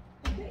there?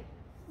 Okay.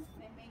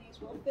 My mayonnaise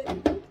will fit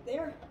right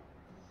there.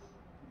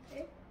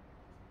 Okay.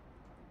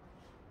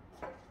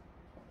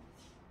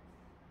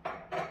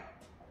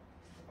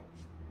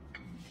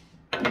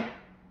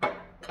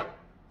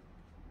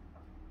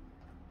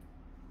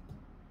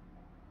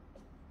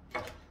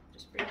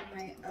 Just bring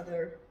my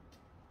other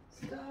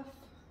stuff.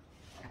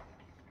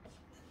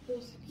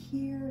 Goes in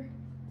here.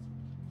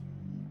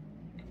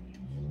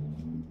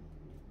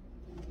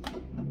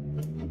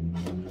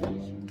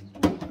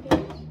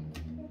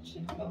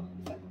 Oh,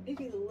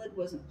 maybe the lid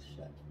wasn't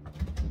shut.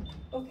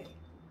 Okay,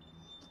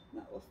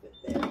 that will fit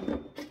there.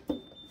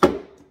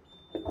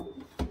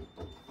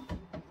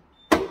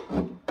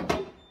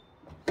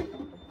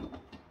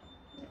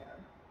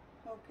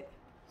 Okay.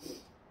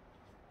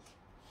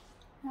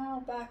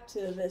 Now back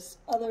to this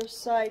other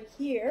side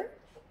here.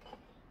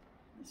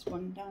 This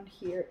one down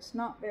here, it's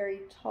not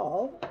very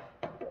tall.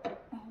 Oh,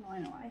 no, I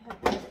know, I have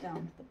these down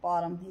at the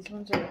bottom. These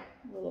ones are a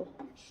little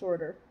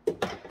shorter.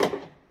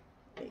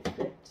 They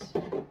fit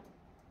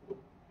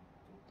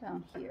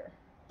down here.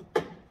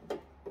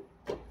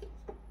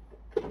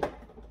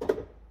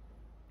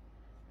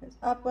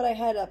 Up, what I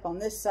had up on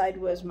this side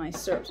was my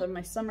syrups. So I have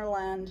my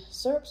Summerland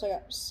syrups. I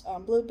got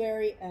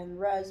blueberry and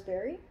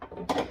raspberry.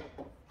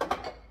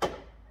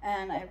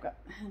 And I've got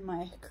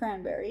my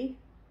cranberry.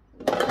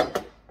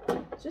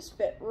 Just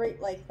fit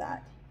right like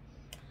that.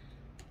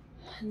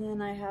 And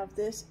then I have,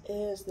 this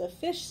is the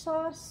fish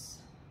sauce.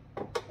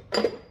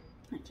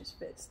 It just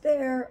fits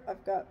there.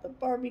 I've got the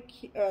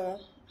barbecue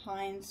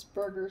Heinz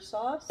burger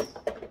sauce.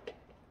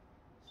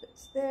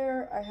 Fits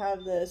there. I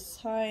have this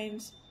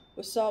Heinz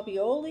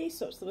wasabioli,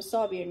 so it's the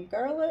wasabi and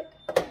garlic.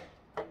 I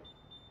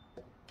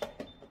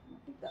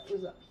think that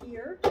was up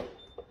here.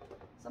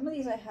 Some of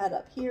these I had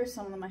up here,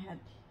 some of them I had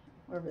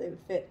wherever they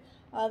would fit.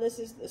 This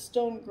is the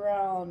stone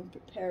ground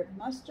prepared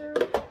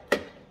mustard. It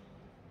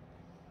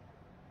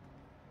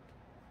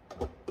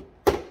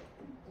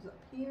goes up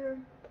here.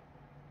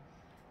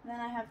 Then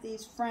I have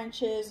these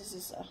French's. This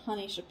is a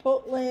honey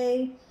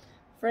chipotle,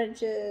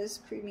 French's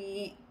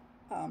creamy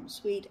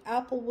sweet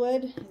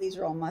applewood. These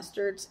are all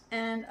mustards.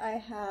 And I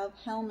have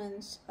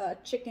Hellmann's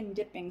chicken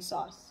dipping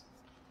sauce.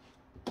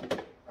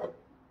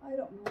 I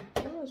don't know.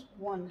 There was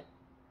one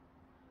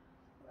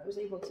I was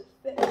able to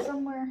fit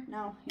somewhere.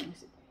 Now,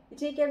 you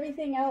take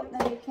everything out and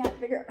then you can't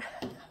figure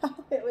out how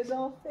it was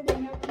all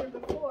fitting up here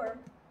before.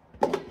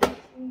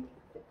 You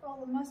fit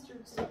all the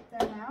mustards up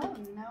there now,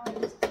 and now I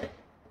just can't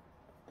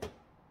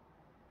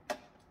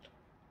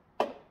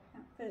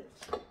fit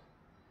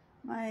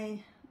my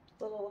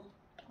little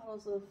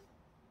bottles of,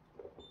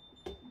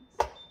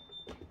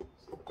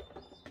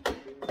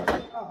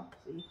 oh,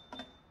 see,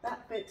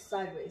 that fits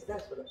sideways,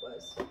 that's what it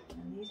was.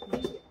 And these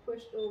can just get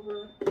pushed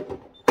over,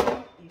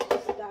 these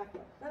just stack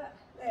like that.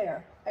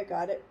 There, I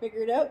got it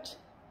figured out.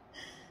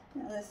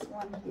 Now this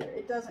one here,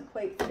 it doesn't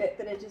quite fit,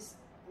 but it just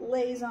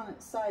lays on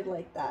its side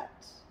like that.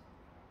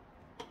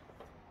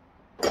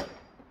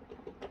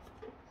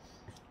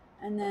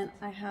 And then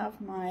I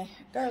have my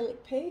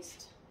garlic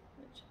paste,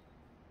 which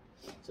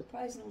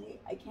surprisingly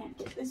I can't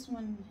get this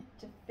one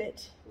to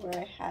fit where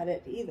I had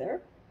it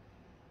either.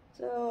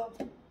 So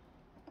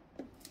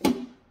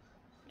I'm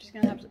just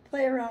gonna have to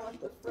play around with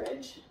the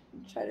fridge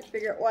and try to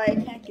figure out why I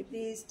can't get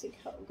these to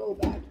go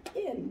back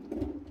in.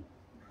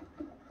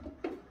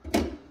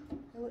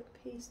 Garlic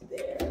paste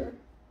there.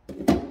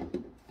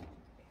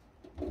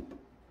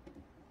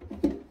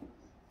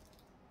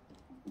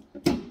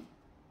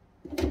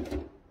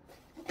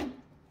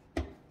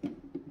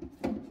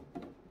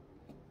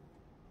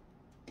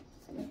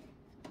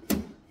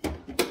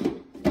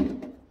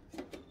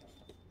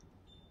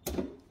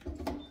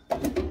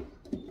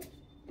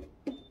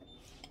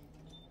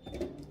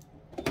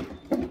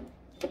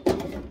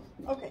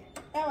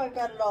 I've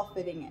got it all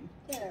fitting in.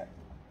 There.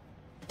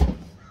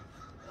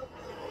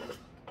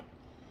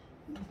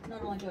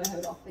 Not only do I have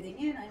it all fitting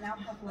in, I now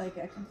have like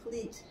a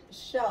complete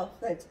shelf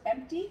that's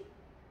empty.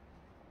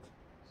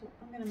 So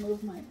I'm going to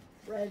move my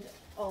bread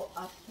all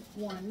up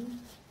one.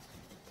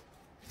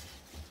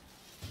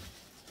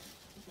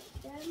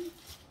 Again.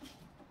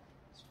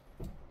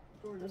 This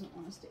door doesn't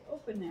want to stay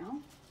open now.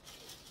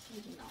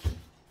 Maybe not.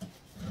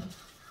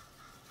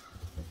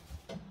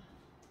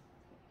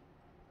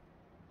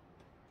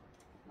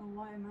 I don't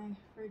know why my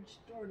fridge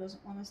door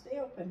doesn't want to stay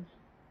open.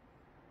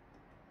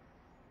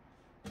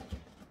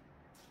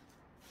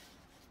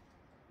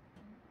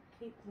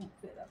 Cake won't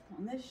fit up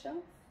on this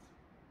shelf.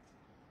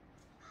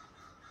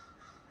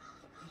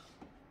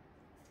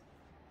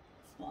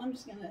 Well, I'm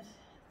just gonna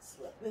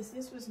slip this.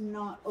 This was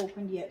not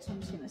opened yet, so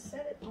I'm just gonna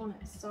set it on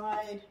its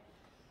side.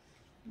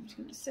 I'm just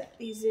gonna set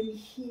these in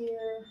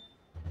here.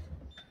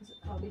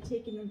 I'll be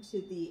taking them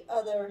to the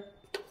other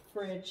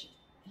fridge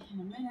in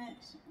a minute.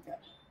 I've got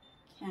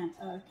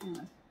a can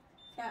of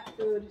cat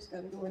food, just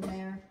gotta go in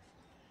there.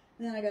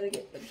 And then I gotta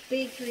get the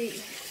bakery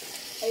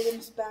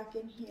items back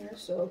in here.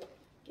 So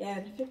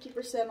again,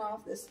 50%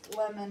 off this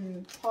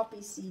lemon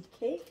poppy seed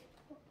cake.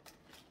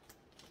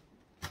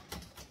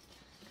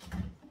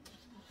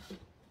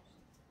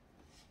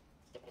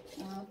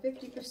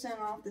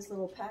 50% off this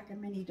little pack of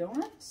mini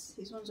donuts.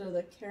 These ones are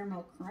the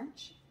caramel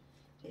crunch.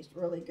 Taste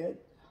really good.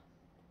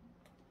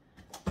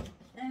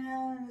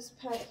 And this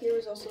pack here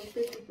is also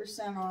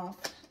 50% off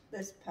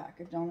this pack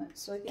of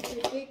donuts. So I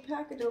think the big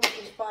pack of donuts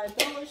was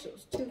 $5, so it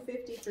was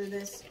 $2.50 for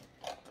this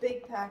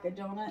big pack of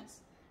donuts.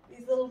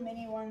 These little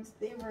mini ones,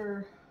 they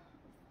were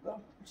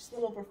just a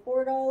little over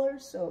 $4,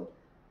 so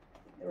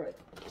they were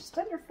just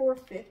under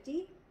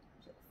 $4.50,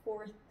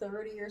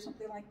 $4.30 or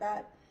something like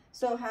that.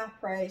 So half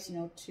price, you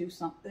know, $2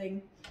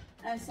 something.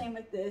 And same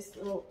with this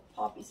little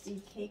poppy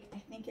seed cake. I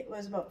think it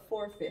was about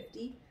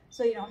 $4.50.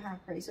 So, you know,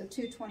 half price, so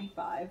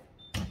 $2.25.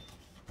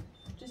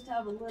 Just to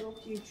have a little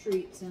few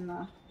treats in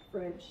the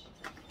fridge.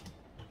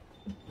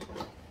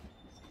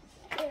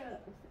 There,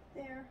 that will fit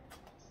there.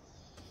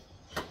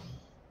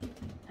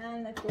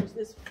 And of course,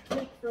 this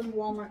cake from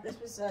Walmart. This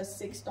was a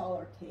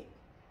 $6 cake.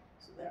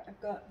 So there, I've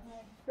got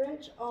my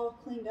fridge all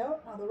cleaned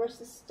out. Now the rest of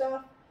the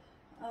stuff,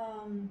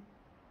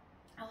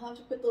 I'll have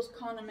to put those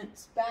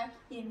condiments back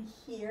in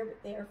here,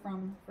 but they are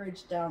from the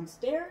fridge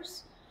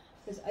downstairs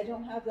because I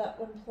don't have that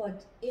one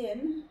plugged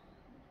in.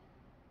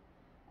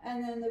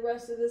 And then the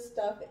rest of this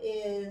stuff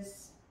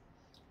is,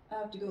 I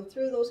have to go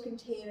through those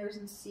containers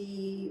and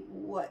see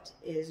what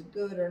is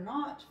good or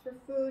not for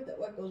food, that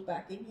what goes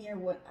back in here,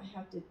 what I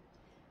have to,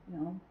 you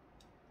know,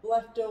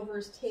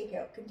 leftovers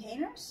takeout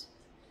containers.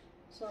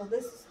 So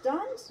this is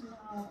done, so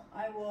now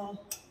I will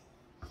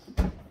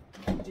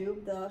do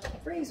the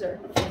freezer.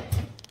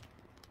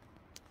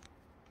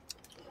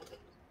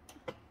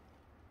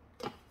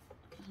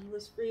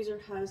 This freezer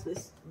has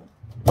this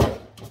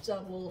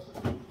double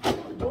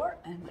door,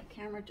 and my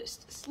camera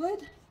just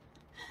slid.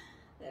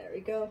 There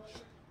we go.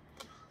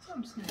 So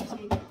I'm just going to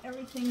take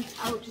everything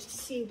out just to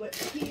see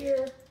what's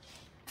here.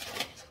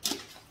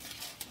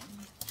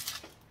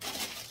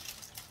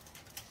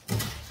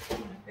 I'm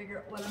going to figure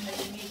out what I'm going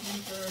to be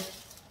making for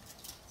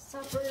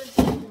suppers.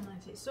 And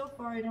I say, so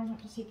far I don't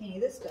have to take any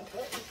of this stuff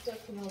out. This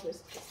stuff can all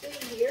just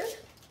stay here.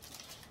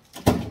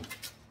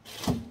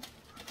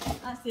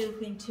 That's the other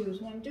thing too, is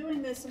when I'm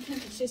doing this,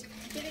 sometimes it's just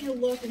getting a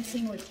look and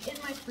seeing what's in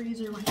my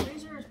freezer. My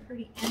freezer is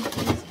pretty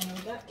empty, so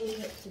that goes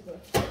up to the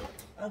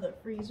other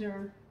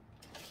freezer.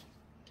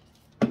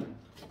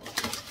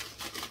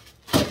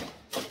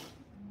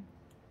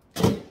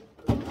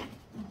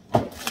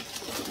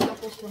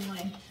 Apples from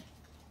my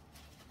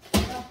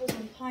apples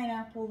and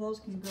pineapple, those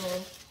can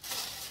go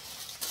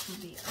to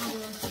the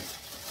other.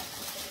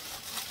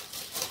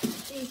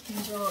 These can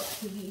go up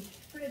to the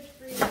fridge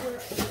freezer.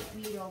 I don't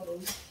need all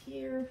those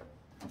here.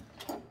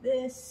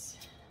 This,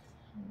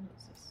 what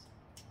is this?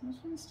 This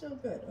one's still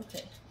good.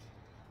 Okay.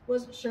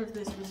 Wasn't sure if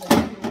this was a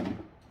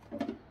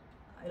good,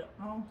 I don't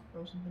know,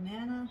 frozen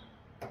banana.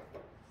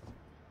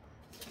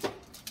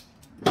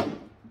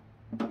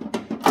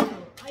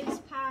 Little ice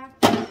pack.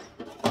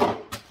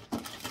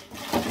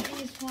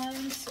 These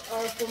ones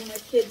are from my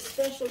kids'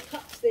 special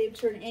cups. They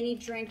turn any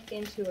drink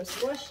into a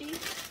slushie.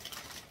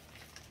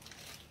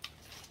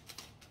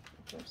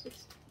 5,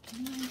 6,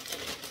 9,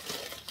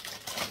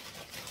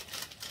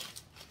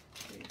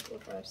 3, 4,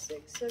 5,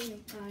 6, 7,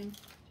 8, 9,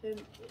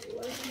 10,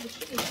 11. This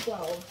should be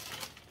 12.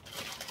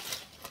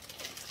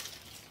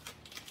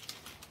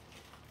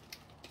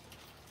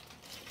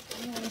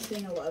 I'm only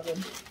seeing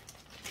 11.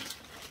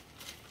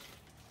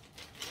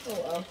 Oh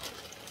well.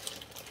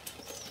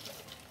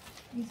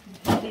 These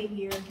can stay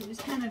here. You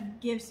just kind of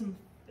give some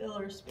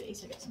filler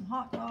space. I got some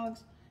hot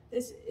dogs.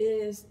 This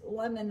is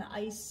lemon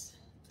ice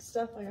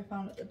stuff like I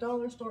found at the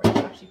dollar store. It's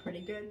actually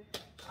pretty good.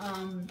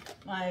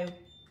 My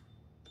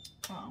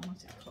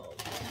what's it called?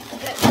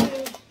 Pet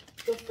food,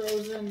 the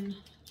frozen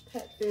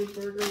pet food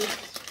burgers.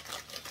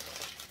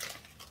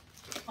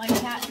 My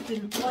cat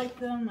didn't like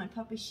them. My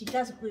puppy, she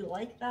doesn't really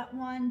like that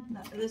one,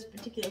 not this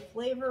particular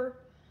flavor.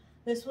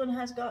 This one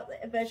has got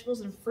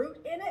vegetables and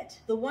fruit in it.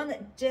 The one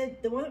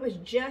that was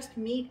just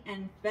meat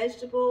and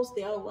vegetables,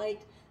 they all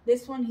liked.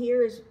 This one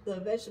here is the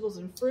vegetables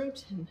and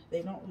fruit, and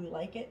they don't really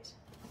like it.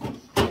 And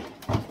then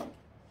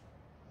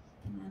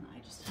I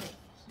just have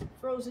some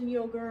frozen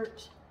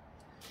yogurt,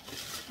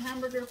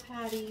 hamburger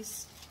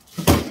patties,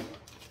 and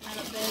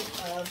a bag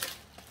of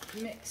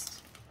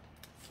mixed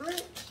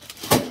fruit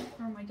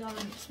for my daughter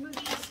to make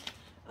smoothies,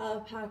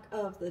 a pack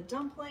of the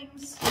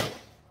dumplings,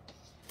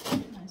 I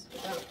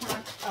got a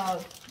pack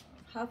of,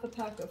 half a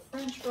pack of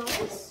French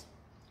fries,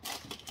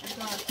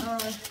 I've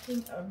got a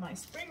thing of my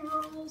spring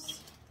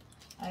rolls,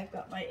 I've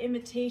got my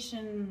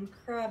imitation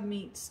crab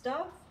meat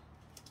stuff,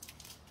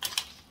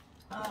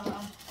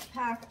 a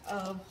pack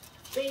of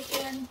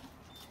bacon,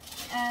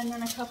 and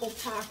then a couple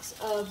packs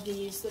of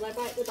these that I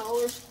buy at the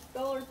Dollar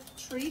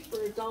Tree for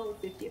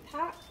 $1.50 a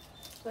pack.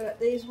 So I got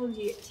these ones,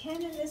 you get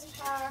 10 in this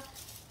pack,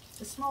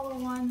 the smaller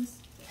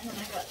ones, and then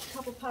I got a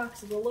couple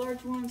packs of the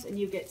large ones, and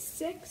you get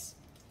 6.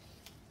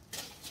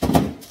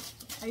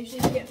 I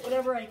usually get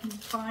whatever I can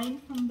find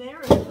from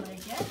there is what I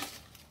get.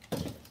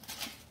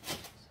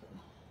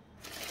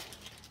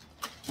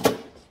 So,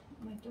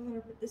 my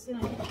daughter put this in,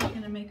 I think she's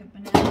going to make a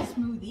banana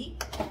smoothie.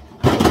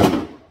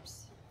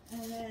 Oops.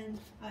 And then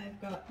I've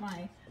got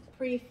my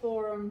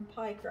pre-formed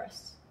pie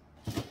crust,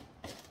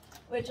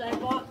 which I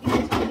bought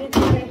because I didn't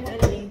know I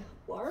had any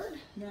lard.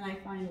 Then I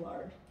find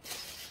lard.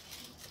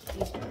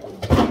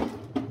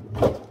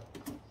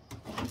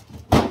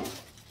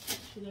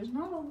 So there's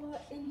not a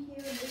lot in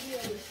here. Maybe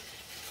I'll just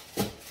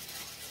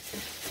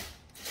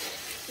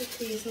put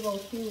these little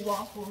few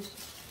waffles.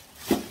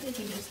 They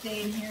can just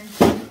stay in here.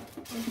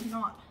 There's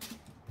not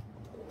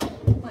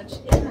much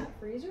in that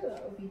freezer.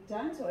 That would be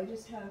done. So I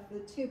just have the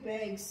 2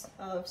 bags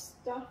of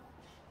stuff.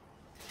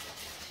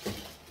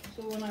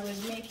 So when I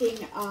was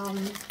making,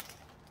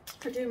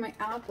 for doing my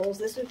apples,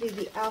 this would be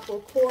the apple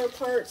core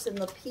parts and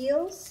the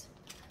peels.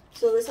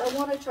 So this, I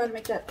want to try to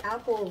make that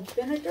apple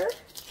vinegar.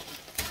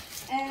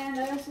 And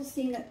I also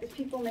seen that there's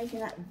people making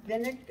that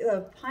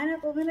vinegar,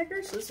 pineapple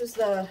vinegar. So this is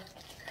the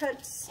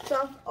cut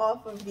stuff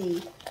off of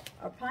the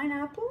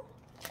pineapple.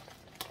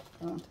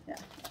 Oh, yeah.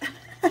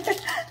 I've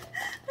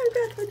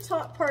got the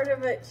top part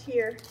of it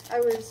here.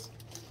 I was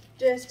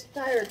just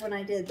tired when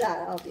I did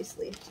that,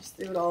 obviously. Just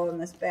threw it all in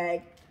this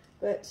bag.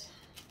 But,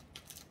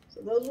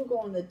 so those will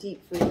go in the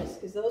deep freeze,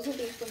 because those will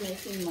be for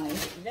making my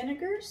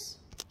vinegars.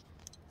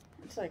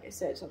 It's like I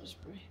said, so I'll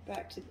just bring it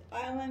back to the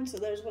island. So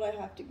there's what I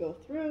have to go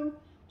through.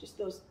 Just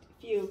those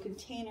few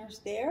containers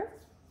there.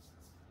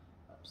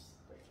 Oops,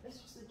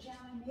 this was the jam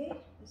I made.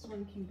 This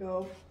one can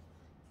go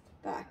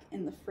back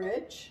in the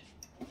fridge.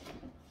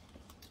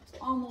 It's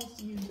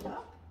almost used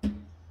up.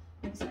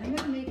 So I'm going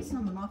to make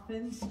some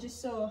muffins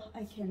just so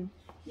I can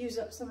use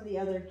up some of the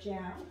other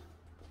jam.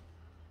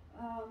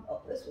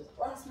 Oh, this was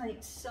last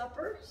night's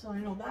supper, so I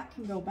know that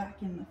can go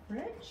back in the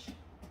fridge.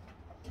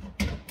 So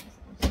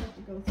I'll just have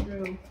to go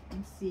through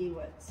and see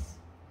what's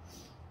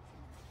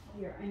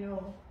here. I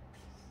know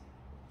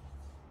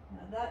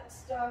now that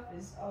stuff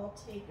is all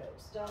takeout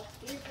stuff.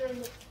 These are in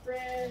the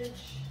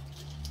fridge.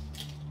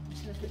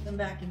 I'm going to put them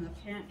back in the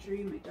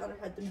pantry. My daughter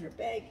had them in her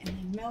bag and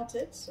they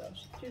melted, so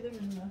she threw them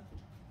in the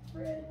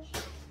fridge.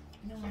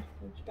 Now I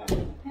put it back in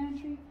the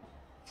pantry.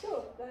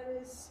 So that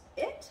is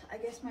it. I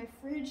guess my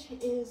fridge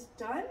is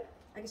done.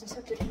 I guess I just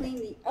have to clean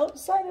the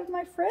outside of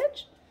my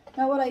fridge.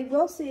 Now what I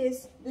will say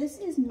is this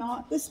is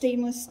not the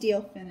stainless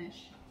steel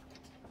finish.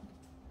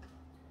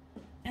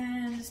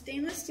 And the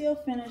stainless steel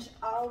finish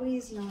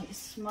always,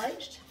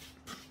 smudged.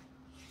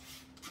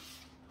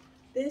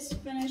 This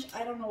finish,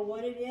 I don't know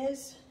what it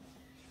is.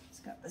 It's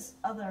got this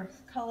other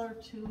color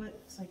to it.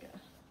 It's like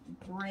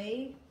a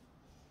gray.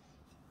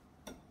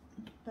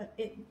 But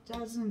it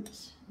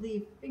doesn't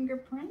leave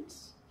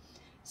fingerprints.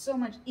 So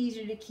much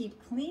easier to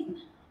keep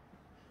clean.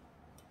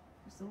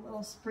 Just a little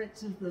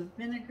spritz of the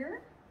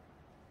vinegar.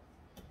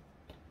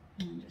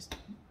 And just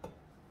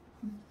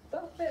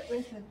buff it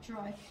with a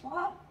dry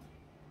cloth.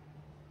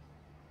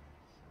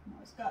 Now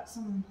it's got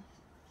some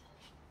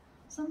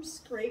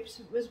scrapes.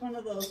 It was one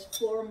of those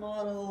floor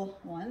model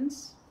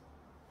ones.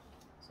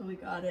 So we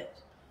got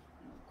it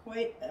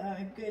quite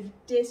a good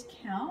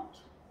discount.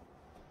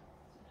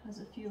 It has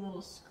a few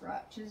little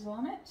scratches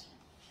on it.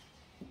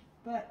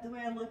 But the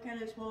way I look at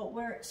it is, well,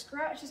 where it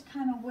scratches,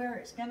 kind of where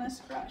it's gonna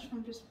scratch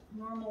from just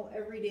normal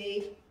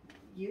everyday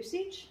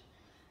usage.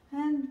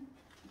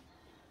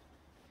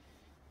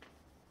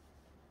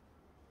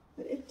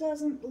 But it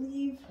doesn't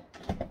leave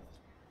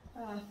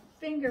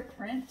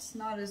fingerprints,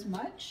 not as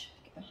much.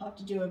 I'll have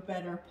to do a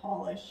better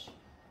polish.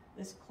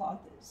 This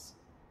cloth is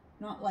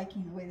not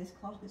liking the way this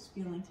cloth is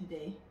feeling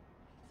today.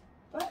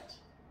 But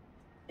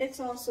it's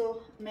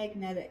also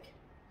magnetic.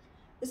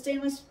 The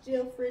stainless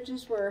steel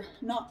fridges were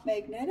not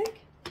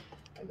magnetic.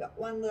 I've got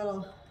one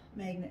little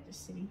magnet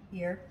just sitting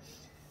here.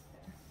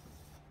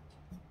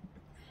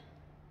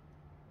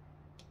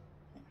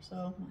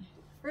 So my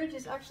fridge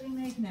is actually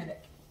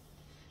magnetic.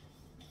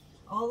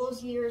 All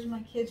those years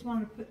my kids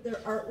wanted to put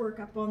their artwork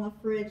up on the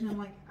fridge and I'm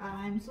like,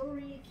 I'm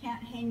sorry, you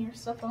can't hang your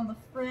stuff on the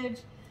fridge.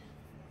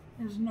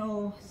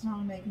 it's not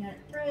a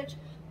magnetic fridge.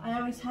 I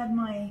always had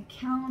my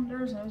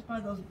calendars. I always buy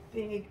those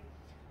big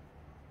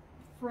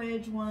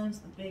fridge ones,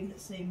 the big that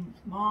say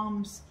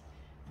Mom's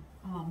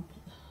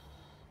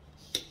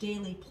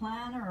daily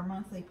planner or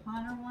monthly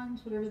planner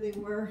ones, whatever they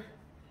were.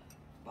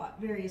 Bought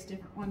various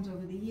different ones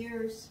over the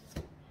years.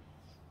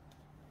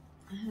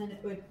 And it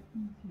would, it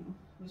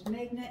was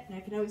magnet, and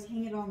I could always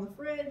hang it on the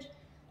fridge.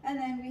 And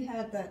then we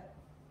had that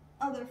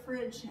other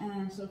fridge,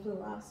 and so for the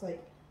last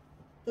like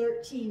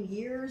 13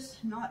 years,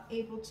 not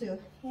able to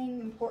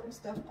hang important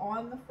stuff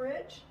on the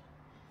fridge.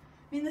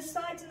 I mean, the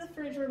sides of the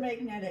fridge were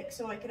magnetic,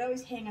 so I could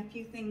always hang a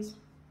few things,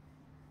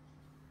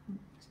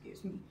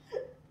 excuse me.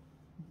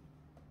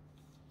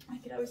 I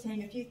could always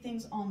hang a few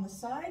things on the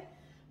side,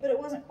 but it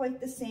wasn't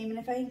quite the same. And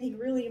if I had anything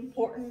really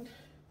important,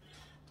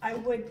 I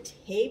would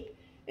tape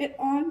it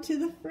onto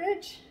the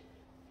fridge.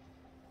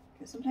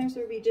 Because sometimes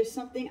there would be just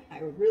something I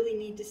really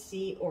need to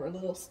see, or a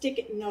little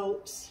stick-it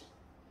notes.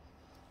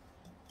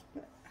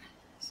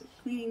 So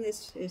cleaning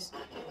this is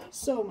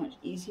so much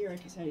easier.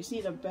 Like I said, I just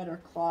need a better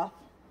cloth.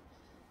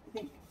 I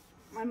think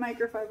my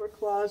microfiber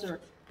cloths are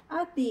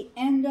at the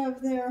end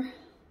of their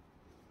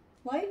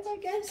life, I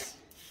guess.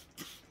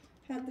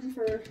 Had them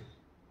for,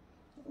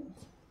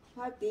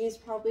 had these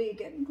probably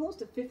getting close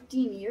to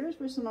 15 years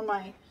for some of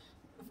my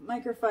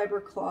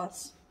microfiber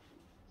cloths.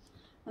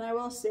 And I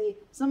will say,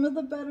 some of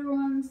the better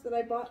ones that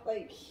I bought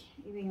like,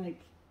 even like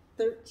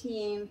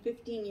 13,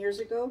 15 years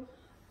ago,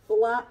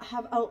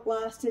 have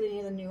outlasted any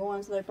of the new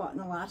ones that I bought in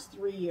the last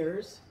 3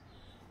 years.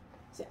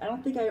 See, I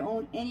don't think I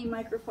own any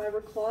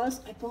microfiber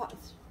cloths I bought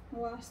in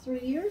the last 3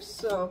 years.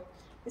 So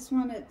this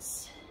one,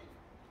 it's,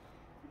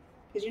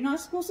 because you're not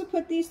supposed to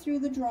put these through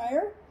the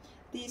dryer.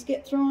 These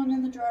get thrown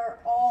in the dryer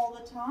all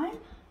the time.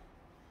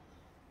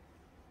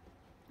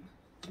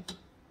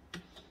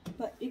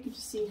 But you can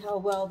just see how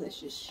well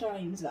this just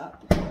shines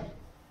up.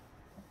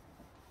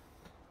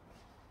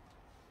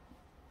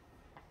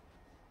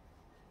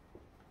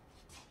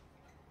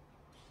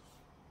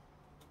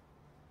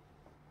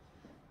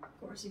 Of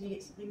course, if you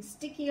get something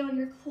sticky on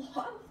your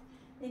cloth,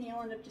 then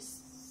you'll end up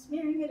just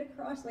smearing it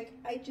across like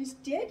I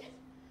just did.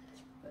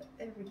 But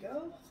there we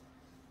go.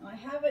 Now I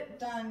have it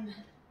done.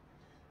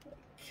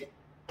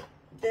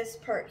 This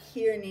part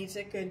here needs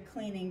a good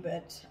cleaning,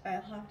 but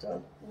I'll have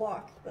to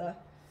lock the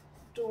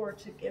door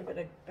to give it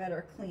a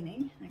better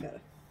cleaning. I gotta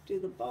do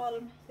the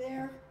bottom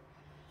there.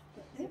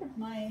 But there,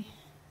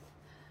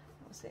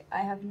 I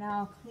have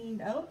now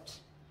cleaned out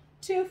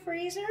 2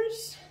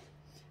 freezers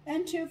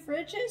and 2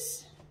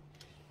 fridges.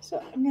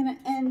 So I'm gonna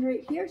end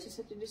right here. Just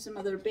have to do some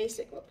other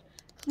basic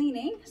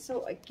cleaning.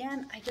 So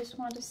again, I just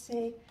want to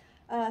say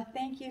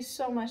thank you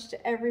so much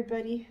to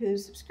everybody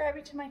who's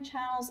subscribing to my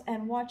channels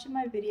and watching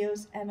my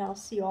videos, and I'll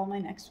see you all in my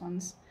next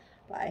ones.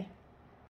 Bye.